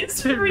needed This it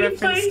is to a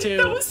reference replay. to-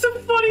 That was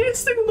the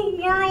funniest thing in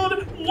the world.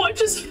 What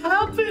just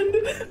happened?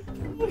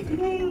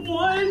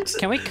 What?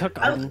 Can we cook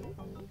Arden?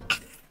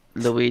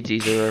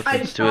 Luigi's a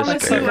reference to promise you,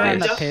 Cook her in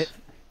the asparagus. pit.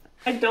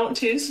 I don't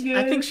taste good.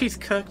 I think she's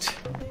cooked.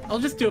 I'll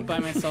just do it by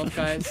myself,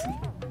 guys.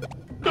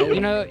 You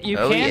know, you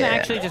Oh, can yeah.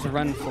 actually just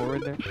run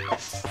forward there.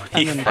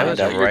 You then found was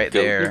out your right goat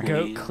there. Your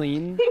goat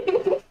green. clean.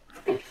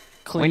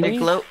 When Clean.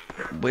 your glow,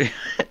 when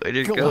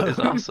your goat is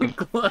awesome.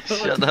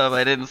 Shut up!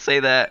 I didn't say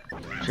that.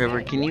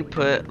 Trevor, can you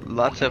put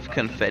lots of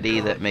confetti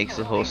that makes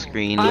the whole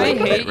screen I like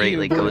hate you,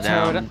 greatly go Bluetoad.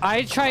 down?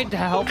 I tried to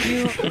help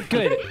you.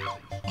 Good.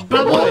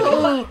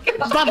 Bubble!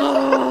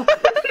 Bubble!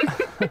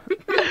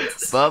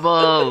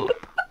 Bubble,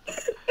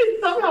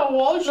 somehow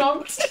wall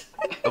jumped.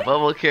 a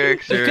bubble You could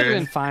have been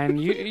character. fine.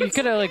 You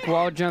could have like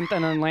wall jumped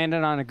and then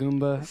landed on a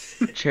Goomba.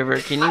 Trevor,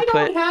 can you I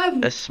put don't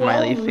have a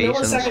smiley 12 face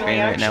on the millisecond screen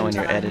right now when reaction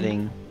you're time.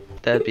 editing?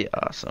 That'd be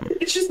awesome.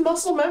 It's just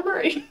muscle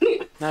memory.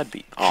 That'd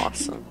be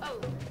awesome.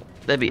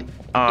 That'd be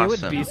awesome.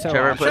 would be so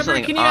Trevor, awesome. put Trevor,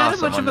 something can you add a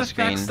awesome bunch on of the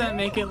screen. effects that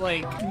make it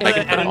like the Make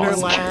it editor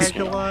awesome. lag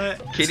a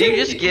lot? Can you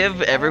just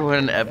give everyone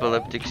an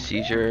epileptic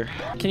seizure?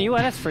 Can you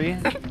let us free?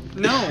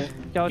 No.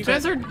 Yo, You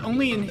guys are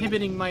only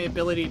inhibiting my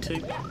ability to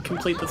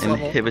complete this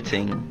level.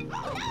 Inhibiting.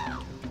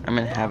 I'm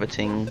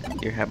inhabiting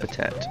your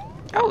habitat.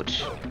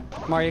 Ouch.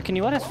 Mario, can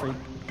you let us free?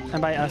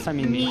 And by us, I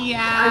mean me.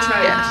 I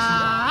tried.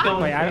 Yes.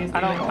 Going Wait, I crazy.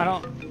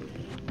 don't.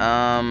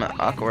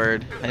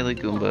 Awkward. I like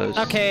Goombas.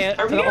 Okay,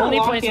 Are we the gonna only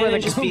walk place in where the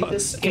and just beat Goomba.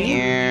 this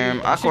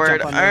game?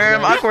 Awkward. jump on those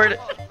guys. Awkward.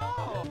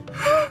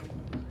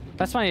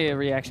 That's my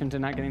reaction to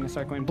not getting the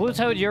Star Coin.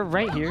 Bluetoad, you're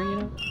right here, you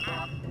know?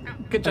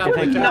 Good job,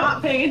 Okay, good thank job.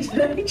 Not paying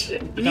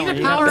attention. You Don't need worry, a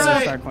you have power to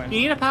up. Star You Coin.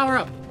 need a power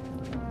up.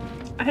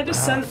 I had to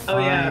send. Oh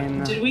yeah.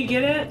 fine. Did we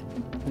get it?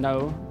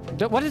 No.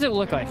 What does it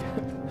look like?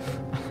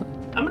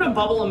 I'm gonna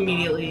bubble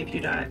immediately if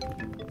you die.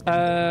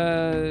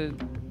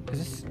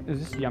 Is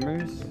this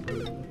Yummers?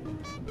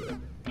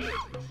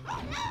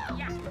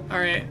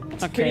 Alright. Okay,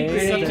 It's up to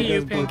there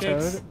you, goes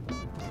Pancakes.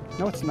 Bluetoad.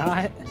 No, it's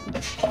not.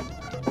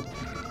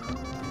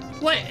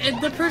 What?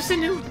 The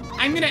person who...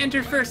 I'm gonna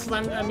enter first,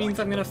 so that means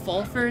I'm gonna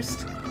fall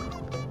first?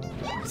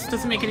 This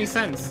doesn't make any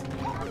sense.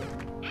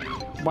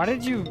 Why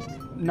did you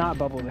not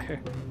bubble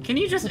there? Can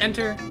you just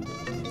enter?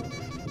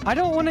 I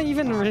don't want to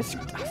even risk.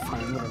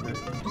 Fine, whatever.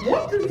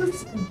 What does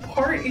this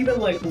part even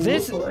like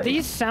look like?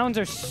 These sounds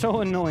are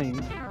so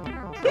annoying.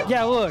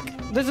 Yeah, look.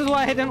 This is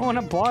why I didn't want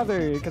to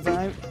bother, because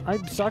I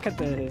suck at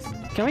this.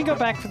 Can we go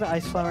back to the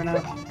ice flower now?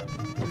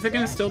 Is it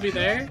gonna still be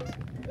there?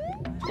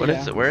 What is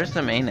Yeah. it? Where's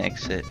the main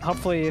exit?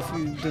 Hopefully, if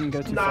you didn't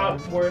go too far.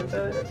 Not worth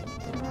it.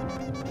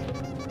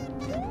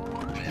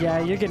 Yeah,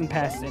 you're getting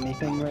past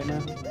anything right now.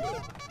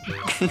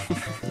 Nobody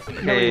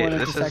Okay,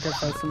 wanted this to is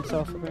sacrifice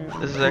himself.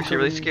 Apparently. this is actually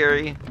really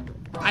scary.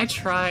 I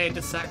tried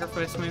to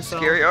sacrifice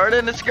myself. Scary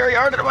Arden. It's scary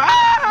Arden. Alright,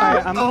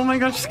 Ah! Oh my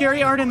gosh,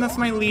 Scary Arden, that's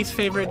my least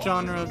favorite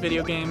genre of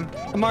video game.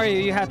 Mario,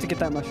 you have to get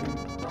that mushroom.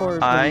 Or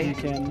maybe I you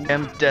can.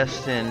 am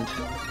destined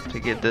to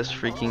get this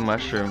freaking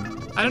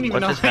mushroom. I don't even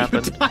What know just how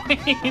happened? you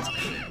died.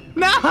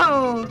 No!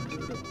 I don't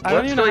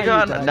What's even know going how you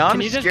on? died. Now Can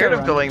I'm you just scared go of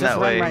run? going just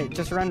that run way. Right.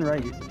 Just run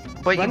right.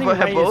 But Running you have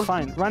right both. is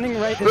fine. Running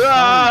right is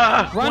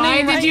Ah! fine.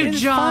 Running Why right did you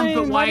is jump? fine.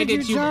 But why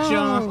did you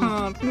jump?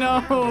 jump?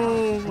 No!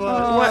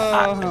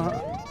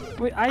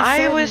 Wait, I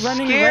said was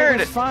running scared. right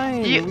was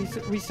fine. You-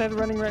 We said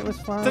running right was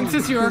fine. Since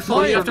it's your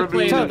fault, you have to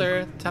play Dude, another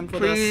attempt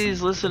with us.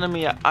 Please listen to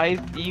me.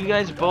 You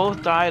guys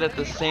both died at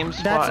the same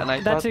spot, and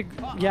I thought.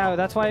 Yeah,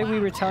 that's why we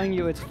were telling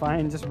you it's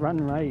fine. Just run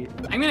right.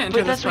 I'm gonna enter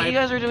But that's this what you fight.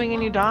 guys were doing,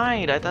 and you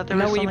died. I thought there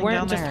was No, we something down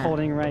weren't just there.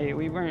 holding right.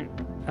 We weren't.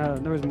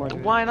 There was more to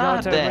it. Why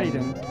not, Relative then?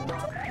 rating.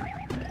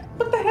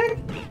 What the heck?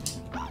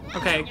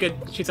 Okay, good.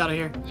 She's out of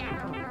here.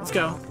 Let's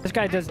go. This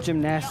guy does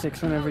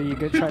gymnastics whenever you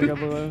try to go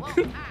below.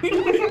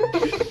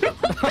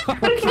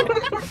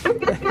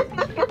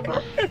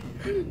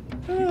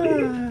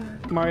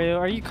 Mario,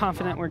 are you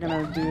confident we're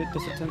gonna do it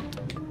this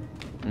attempt?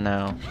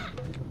 No.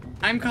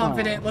 I'm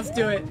confident. Let's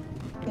do it.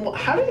 Well,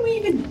 how did we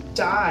even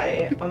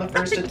die on the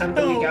first attempt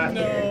that we got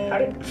no.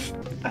 here?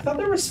 I thought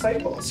there were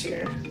spike balls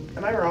here.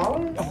 Am I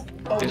wrong?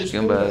 Oh, There's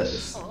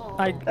Goombas.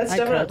 That's I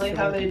definitely crouched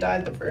how for they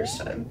died the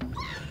first time.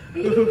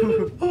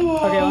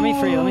 Okay, let me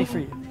free. Let me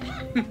free.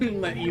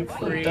 Let you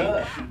free.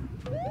 Duh.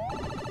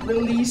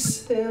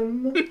 Release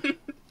him.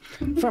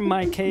 from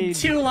my cage.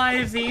 2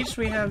 lives each.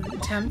 We have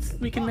attempts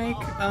we can make.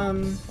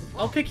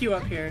 I'll pick you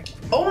up here.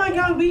 Oh my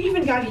god, we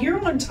even got here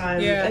one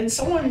time, Yeah. and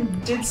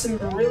someone did some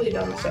really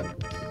dumb stuff.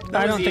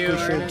 I don't think you, we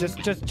should.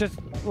 Arden. Just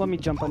let me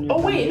jump on you. Oh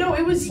wait, no,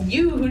 it was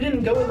you who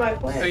didn't go with my Oh,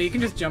 plan. you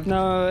can just jump.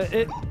 No,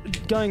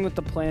 going with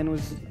the plan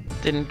was.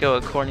 Didn't go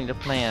according to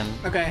plan.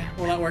 Okay,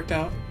 well that worked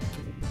out.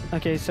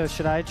 Okay, so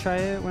should I try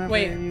it whenever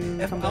Wait,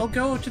 you come I'll back?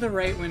 go to the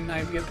right when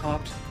I get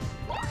popped.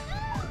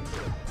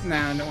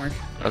 Nah, don't work.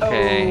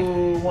 Okay.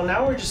 Oh, well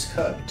now we're just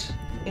cooked.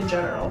 In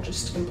general,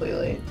 just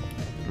completely.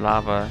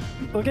 Lava.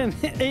 Look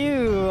at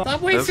ew.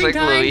 Stop wasting like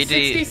time.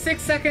 Luigi-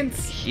 66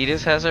 seconds. He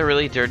just has a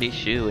really dirty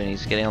shoe and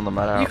he's getting on the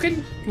mud out. You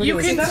can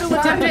Look at this. still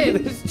That's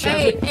attempt fine.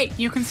 it. Hey,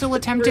 you can still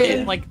attempt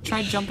it. Like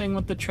try jumping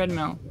with the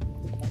treadmill,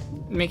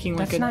 making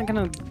like That's not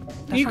gonna.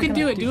 You can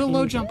do it. Do a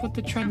low jump with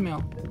the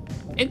treadmill.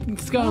 It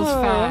goes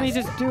Oh, fast. let me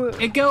just do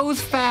it. It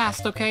goes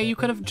fast. Okay, you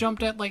could have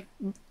jumped at like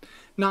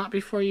not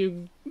before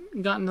you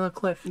got into the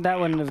cliff. That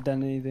wouldn't have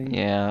done anything.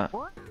 Yeah.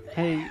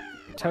 Hey,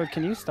 Toad,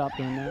 can you stop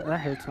doing that? That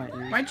hurts my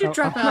ears. Why'd you Oh,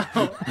 drop oh.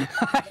 out?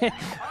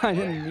 I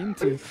didn't mean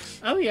to.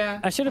 Oh yeah.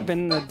 I should have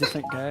been a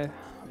different guy.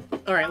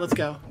 All right, let's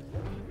go.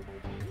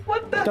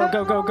 What the Go,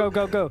 hell? go, go,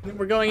 go, go,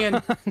 We're going in.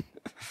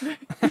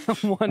 go.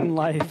 One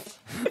life.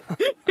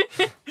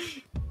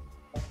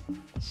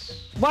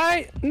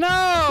 Why? No!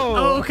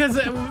 Oh, because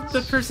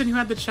the person who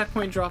had the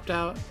checkpoint dropped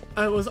out.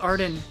 It was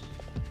Arden.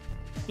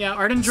 Yeah,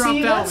 Arden dropped See,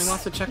 out. that's- We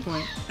lost the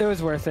checkpoint. It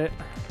was worth it.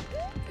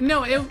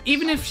 No,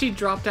 even if she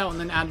dropped out and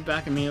then added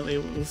back immediately,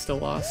 it was still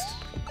lost.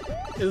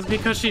 It was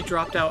because she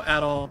dropped out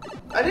at all.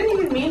 I didn't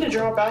even mean to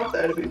drop out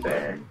though, to be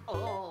fair.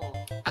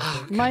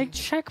 My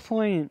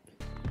checkpoint.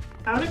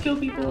 How to kill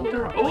people with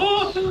their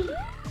Oh!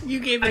 You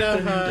gave I it a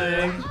couldn't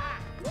hug.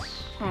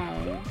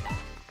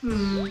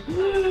 dig.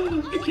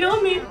 You're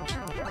killing me.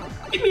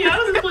 Get me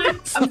out of the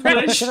place. I'm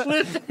finished.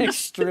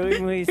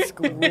 Extremely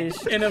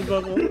squished. In a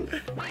bubble.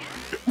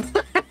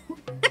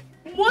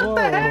 What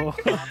the heck?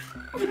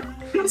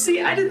 Whoa.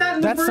 See, I did that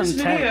in the That's first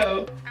some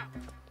tech.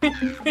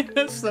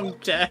 video. Some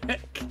tech.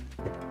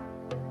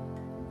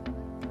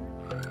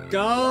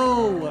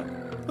 Go!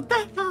 What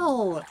the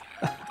hell?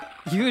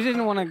 You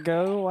didn't want to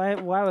go? Why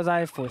was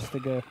I forced to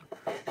go?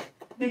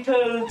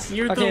 Because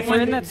You're Okay, the if one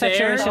we're in that there,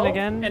 situation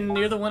again, and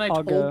you're the one I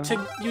I'll told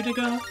go. you to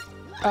go?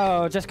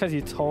 Oh, just because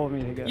you told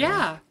me to go.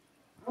 Yeah.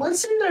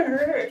 listen to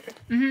her.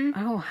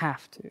 I don't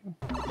have to.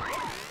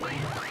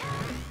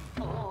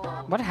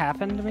 What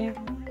happened to me?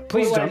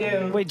 Please What do I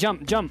jump. do? Wait,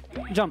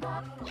 jump.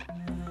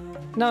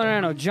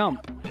 No,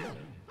 jump.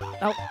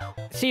 Oh,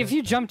 see, if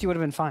you jumped, you would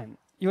have been fine.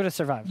 You would have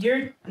survived.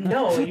 You're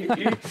dumb.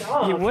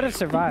 You would have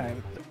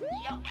survived.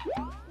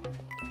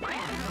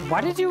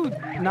 Why did you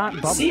not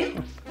bubble? See,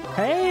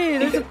 Hey,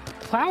 there's a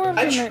flower in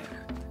there.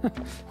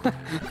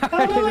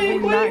 How did we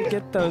not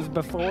get those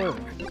before?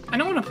 I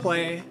don't want to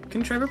play.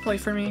 Can Trevor play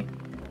for me?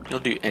 You'll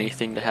do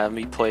anything to have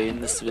me play in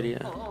this video.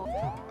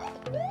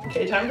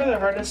 okay, time for the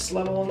hardest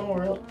level in the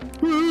world.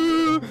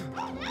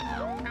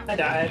 I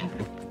died.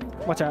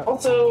 Watch out.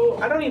 Also,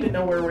 I don't even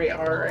know where we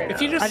are right now.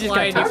 If you just I just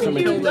slide, got you can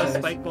tapped kill from those the-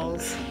 spike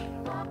balls.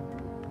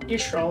 You're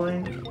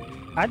trolling.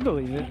 I'd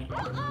believe it.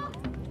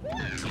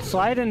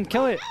 Slide and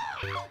kill it.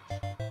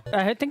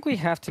 I think we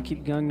have to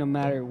keep going no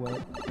matter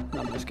what.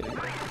 No, I'm just kidding.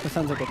 That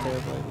sounds like a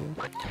terrible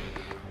idea.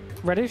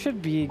 Reddit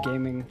should be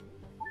gaming.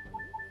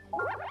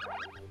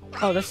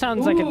 Oh, this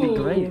sounds like it'd be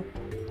great.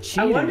 I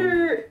Cheating.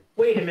 wonder.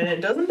 Wait a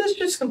minute. Doesn't this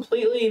just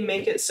completely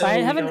make it so I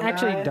we haven't don't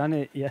actually die? done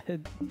it yet.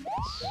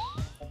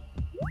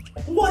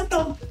 What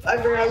the? I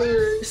forgot we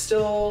were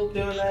still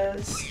doing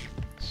this.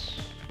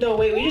 No,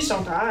 wait. We just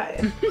don't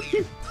die.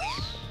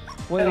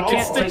 Well, you At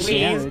can't all. take Like,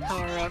 damage.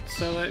 Power up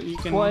so that you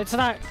can. Well, it's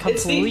not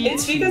It's complete.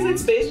 because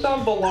it's based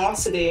on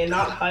velocity and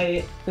not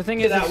height. The thing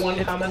To is, that it's- one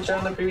it's- commenter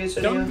on the previous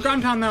video. Don't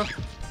ground pound though.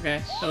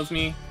 Okay, that was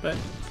me, but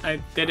I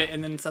did it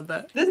and then said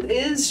that. This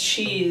is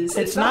cheese.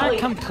 it's not like,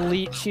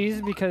 complete cheese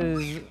because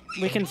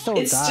we can still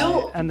It's die,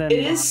 still. and then It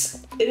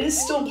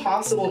is still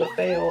possible to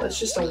fail. It's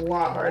just a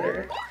lot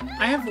harder.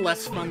 I have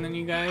less fun than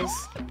you guys.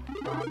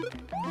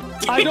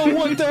 I don't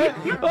want that.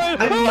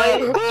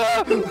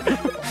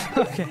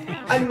 Okay.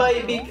 I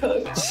might be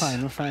cooked.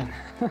 We're fine.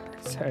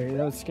 Sorry,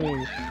 that was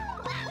scary.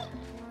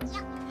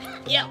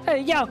 Yeah.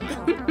 Hey, yo!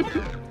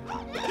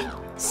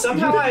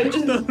 Somehow I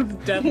just.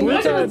 Death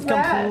What Bluto was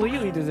that?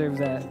 completely deserves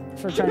that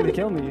for trying to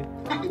kill me.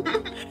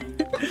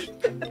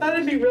 I thought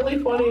it'd be really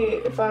funny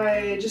if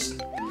I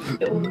just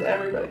killed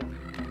everybody.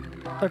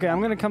 Okay,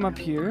 I'm gonna come up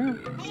here.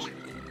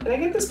 Can I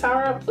get this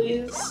power up,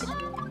 please?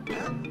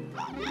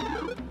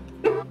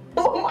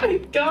 Oh my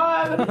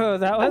god! Oh,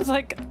 that was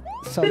like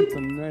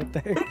something right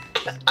there.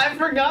 I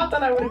forgot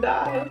that I would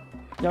die.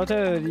 Yo,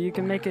 Toad, you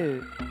can make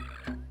it.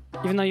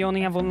 Even though you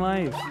only have one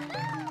life.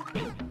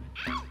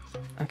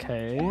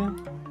 Okay.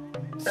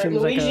 Seems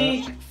like a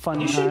Luigi,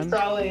 fun You should time.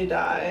 probably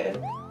die.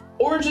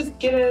 Or just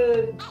get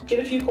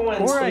a few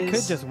coins, Or I please.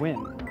 could just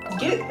win.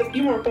 Get a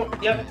few more coins.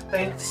 Yep,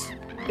 thanks.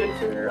 Good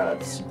for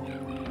us.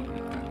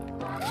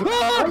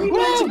 How are we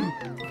meant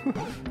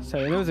to?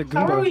 Sorry, there was a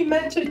How are Goomba. we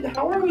meant to?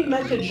 How are we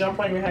meant to jump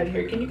on your head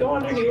here? Can you go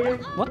under here?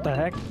 What the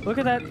heck? Look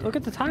at that. Look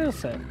at the tile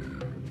set.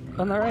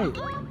 On the right.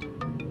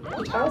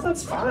 Tiles,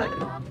 that's fine.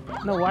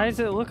 No, why does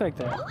it look like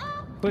that?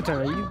 Buta,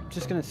 are you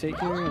just gonna sit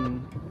here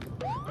and...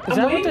 Is I'm that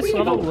what waiting this for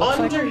you to level go looks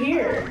like? under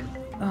here.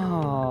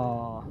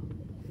 Oh.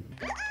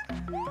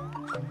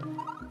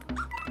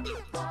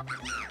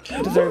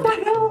 What Deserved. the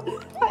hell?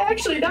 I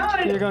actually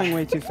died. You're going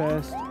way too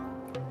fast.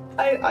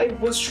 I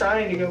was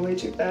trying to go way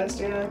too fast,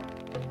 yeah.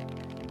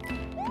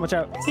 Watch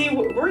out. See,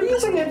 we're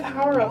using a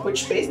power-up,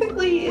 which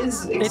basically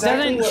is It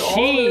exactly doesn't what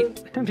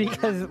cheat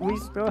because we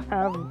still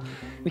have...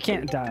 We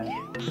can't die.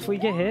 If we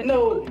get hit,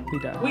 No, we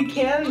die. we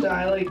can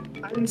die. Like,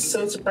 I'm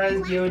so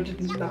surprised Yo did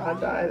not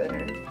die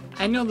there.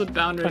 I know the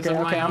boundaries Okay,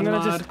 of okay, my I'm own gonna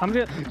mod. just... I'm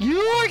gonna... You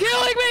are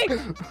killing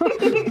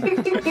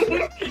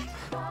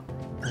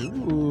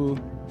me! Ooh.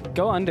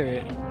 Go under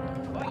it.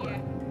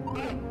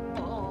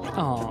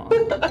 Aw.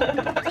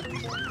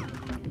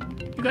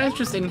 You guys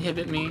just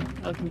inhibit me.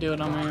 I can do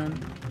it on my own.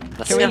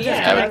 That's Can we not just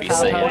yeah, that get would be that's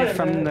safe. how- Power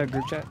from the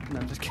group chat? No,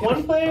 I'm just kidding.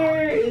 One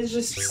player is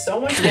just so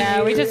much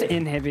Yeah, we easier. just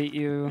inhibit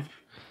you.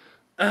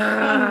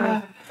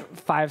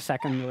 5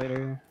 seconds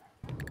later.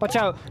 Watch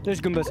out! There's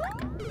Goombas.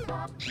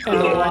 And a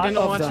Oh, I lot didn't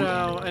of watch them.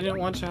 out. I didn't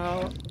watch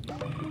out.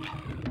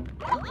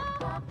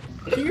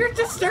 You're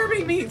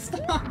disturbing me.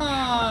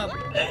 Stop.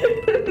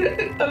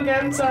 Okay,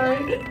 I'm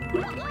sorry.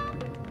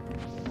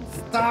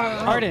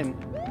 Stop. Arden.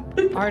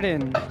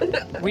 Arden.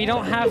 We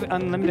don't have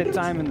unlimited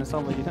time in this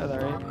level, you know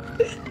that, right?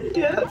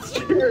 Yeah, that's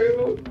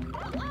true.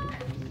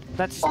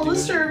 That's I'll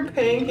just stupid. serve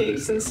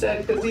pancakes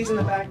instead, because he's in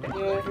the back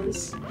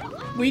anyways.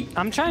 We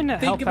I'm trying to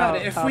help think about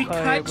out. it. If we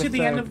Alpha cut to with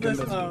the end of this,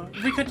 Goombas.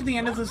 if we cut to the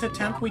end of this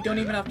attempt, we don't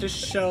even have to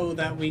show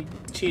that we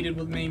cheated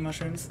with mini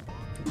mushrooms.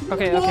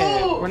 Okay,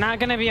 okay. Whoa! We're not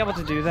gonna be able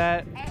to do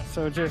that,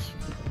 so just...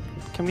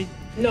 Can we...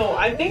 No,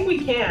 I think we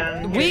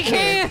can. We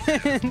Here.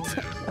 can't!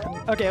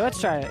 Okay, let's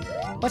try it.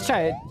 Let's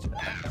try it.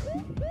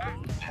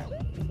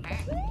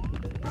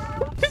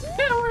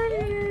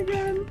 We're here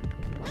again.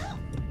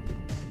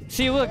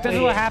 See, look, this is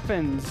Wait. what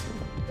happens.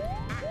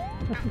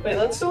 Wait,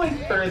 let's go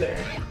like further.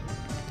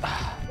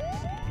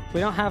 We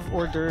don't have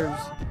hors d'oeuvres.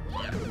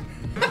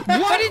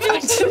 What did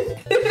you do?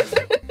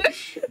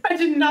 I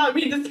did not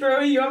mean to throw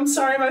you. I'm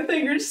sorry, my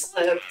fingers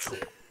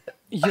slipped.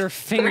 Your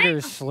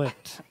fingers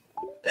slipped.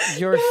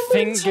 Your No,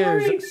 I'm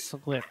sorry. fingers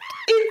slipped.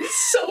 It's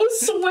so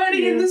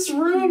sweaty in this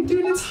room,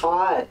 dude. It's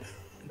hot.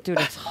 Dude,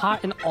 it's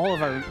hot in all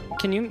of our...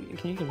 Can you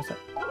give us that?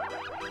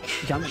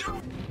 Yummy.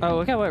 Oh,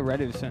 look at what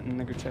Redu sent in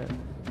the group chat.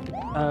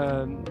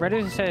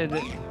 Redu said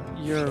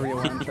you're a real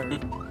one, Trevor.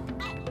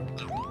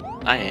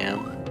 I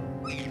am.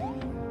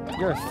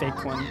 You're a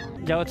fake one.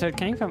 Yellowtoad,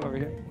 can you come over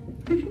here?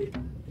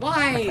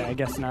 Why? Okay, I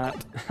guess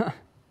not.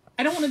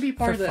 I don't want to be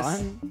part For of this.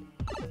 fun?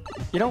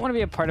 You don't want to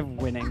be a part of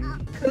winning.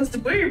 Because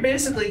we're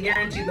basically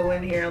guaranteed to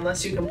win here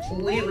unless you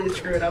completely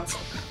screw it up.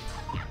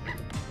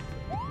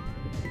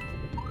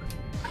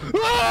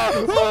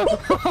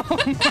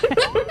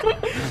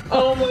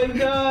 Oh my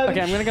god.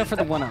 Okay, I'm gonna go for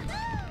the 1-up.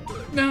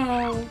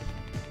 No.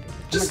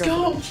 Just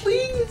go,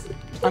 please.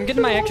 I'm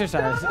getting my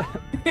exercise.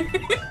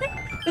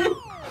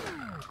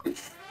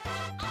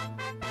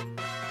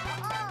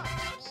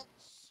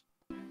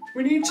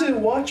 We need to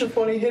watch a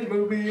funny hit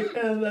movie,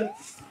 and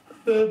that's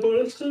the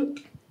bonus clip.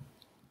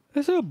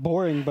 This is a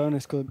boring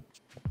bonus clip.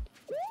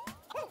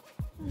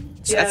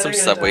 Let's Yeah, add some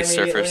they're gonna Subway die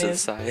Surfers to the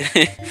side.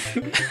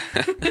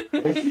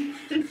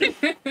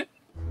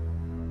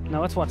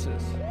 Now let's watch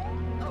this.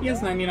 He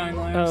has 99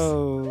 lives.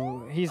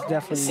 Oh, he's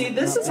definitely. See,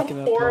 this not is a making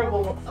it up.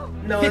 horrible.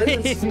 No, this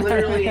is He's not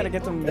literally. gonna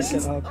get to make This it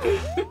is, up.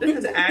 this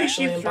is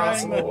actually Keep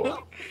trying,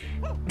 impossible.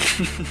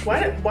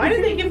 Why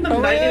did they give them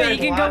Oh, wait, 99 you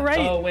can go block- right.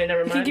 Oh wait,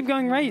 never You mind. can keep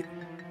going right.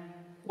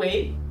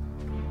 Wait,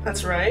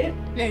 that's right.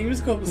 Yeah, you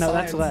just go up the No,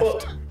 that's sides.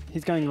 left.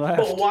 He's going left.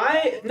 But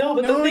why? No,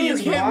 but No, the thing you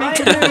is, can't why make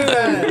do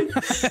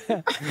it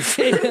that?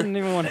 He didn't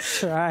even want to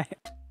try.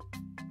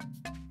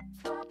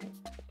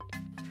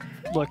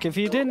 Look, if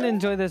you didn't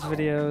enjoy this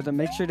video, then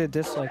make sure to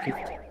dislike it.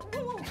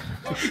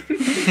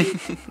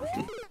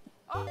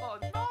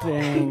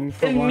 Dang,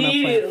 for one, I played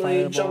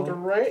Immediately jumped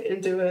Fireball. right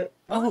into it.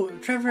 Oh,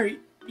 Trevor,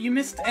 you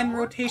missed end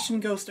rotation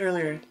ghost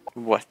earlier.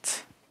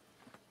 What?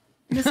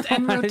 Missed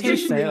end Why did you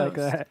rotation say it ghost.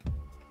 like that?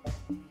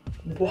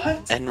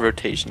 What? End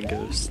rotation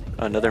ghost.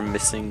 Another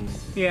missing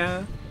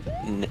Yeah,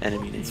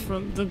 enemy name. it's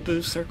from the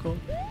Boo Circle.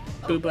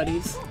 Boo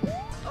Buddies.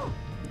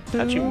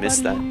 How'd you miss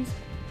that?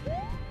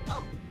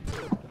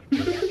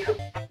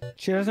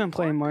 She doesn't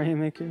play Mario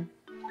Maker.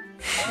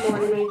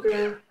 Mario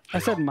Maker. I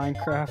said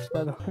Minecraft,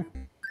 by the way.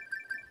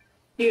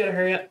 You gotta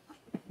hurry up.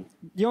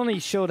 You only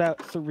showed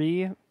out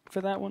 3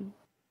 for that one.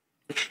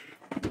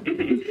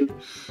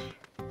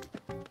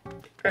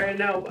 Alright,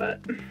 now what?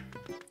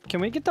 Can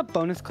we get the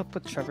bonus clip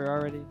with Trevor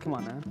already? Come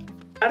on now.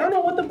 I don't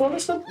know what the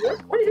bonus clip.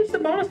 What is the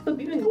bonus clip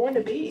even going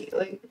to be?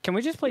 Like, Can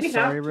we just play We have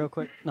Sorry to. real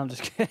quick? No, I'm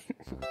just kidding.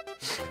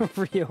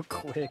 Real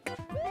quick.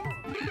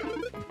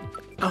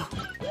 Oh,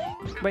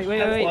 Wait,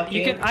 That's wait. lucky.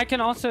 You can. I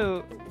can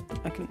also.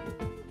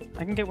 I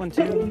I can get one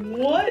too.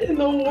 What in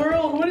the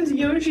world? What is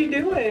Yoshi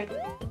doing?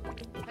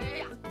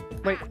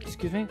 Wait,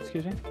 excuse me,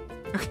 excuse me.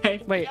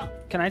 Okay. Wait,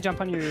 can I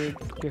jump on your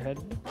head?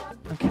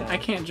 Okay. I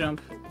can't jump.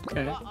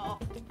 Okay.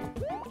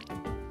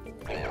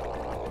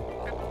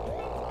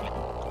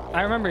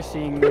 I remember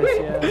seeing this,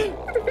 yeah.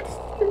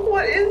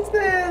 What is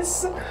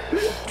this?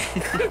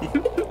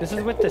 This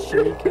is with the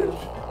shuriken.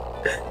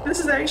 This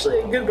is actually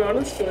a good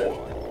bonus clip.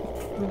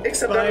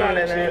 Except I'm not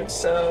in it,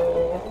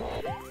 so...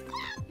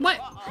 What?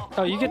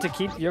 Oh, you get to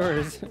keep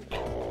yours.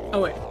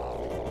 Oh wait.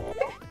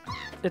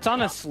 It's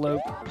on a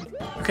slope.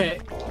 Okay.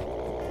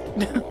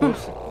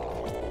 Oops.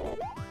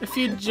 If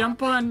you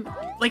jump on,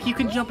 like you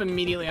can jump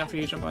immediately after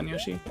you jump on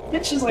Yoshi.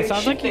 It's just like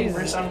sounds like shifting he's-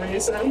 for some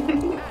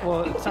reason.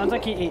 Well, it sounds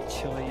like he ate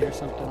chili or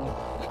something.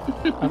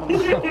 I don't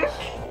know.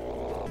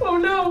 Oh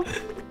no!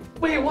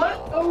 Wait,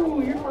 what?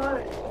 Oh, you're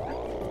fine.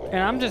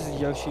 And I'm just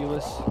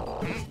Yoshi-less.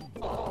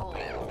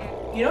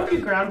 You know if you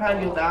ground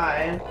pound, you'll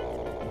die.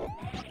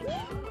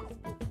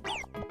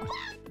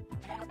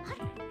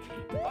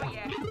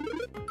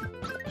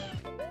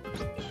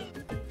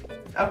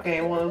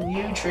 Okay, well,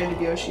 you traded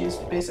Yoshi's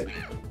basic.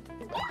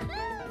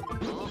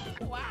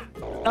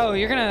 Oh,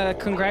 you're gonna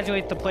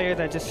congratulate the player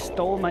that just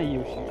stole my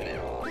Yoshi.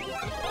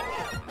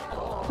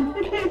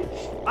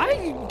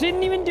 I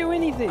didn't even do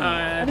anything.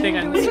 I didn't think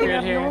do I'm anything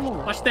screwed here.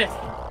 abnormal. Watch this.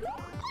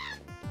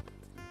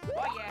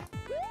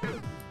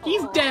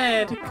 He's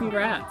dead.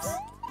 Congrats.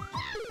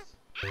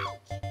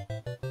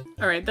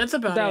 All right, that's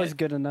about That it. was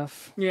good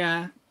enough.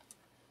 Yeah.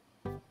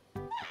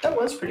 That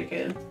was pretty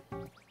good.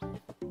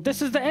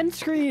 This is the end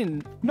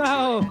screen.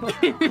 No.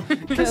 Get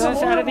This is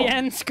us out of the horrible.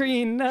 end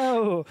screen.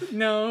 No.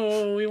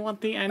 No, we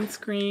want the end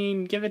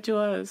screen. Give it to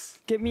us.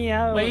 Get me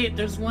out. Wait,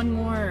 there's one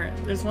more.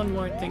 There's one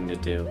more thing to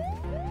do.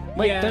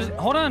 Wait. Yeah.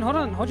 Hold on.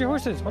 Hold your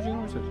horses. Hold your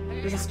horses.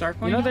 There's a star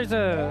coin. You know there's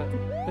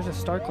a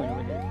star coin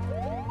over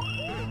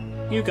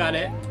here. You got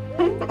it.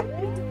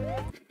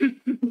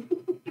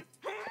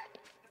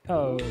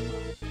 Oh.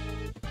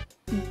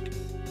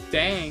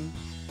 Dang.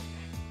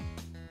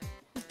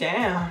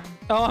 Damn.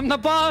 Oh, I'm the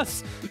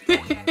boss.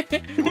 Wait,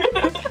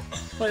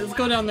 let's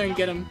go down there and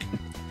get him.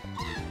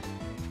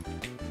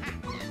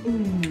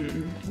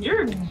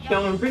 You're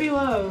going pretty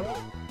low.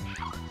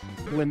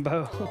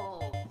 Limbo.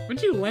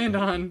 What'd you land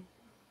on?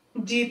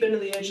 Deep into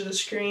the edge of the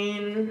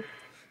screen.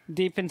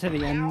 Deep into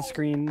the end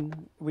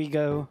screen we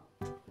go.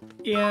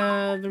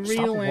 Yeah, the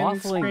Stop real end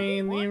waffling.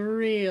 screen. The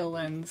real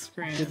end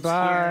screen. is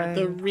Goodbye. here.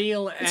 The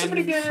real It's a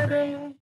pretty end good.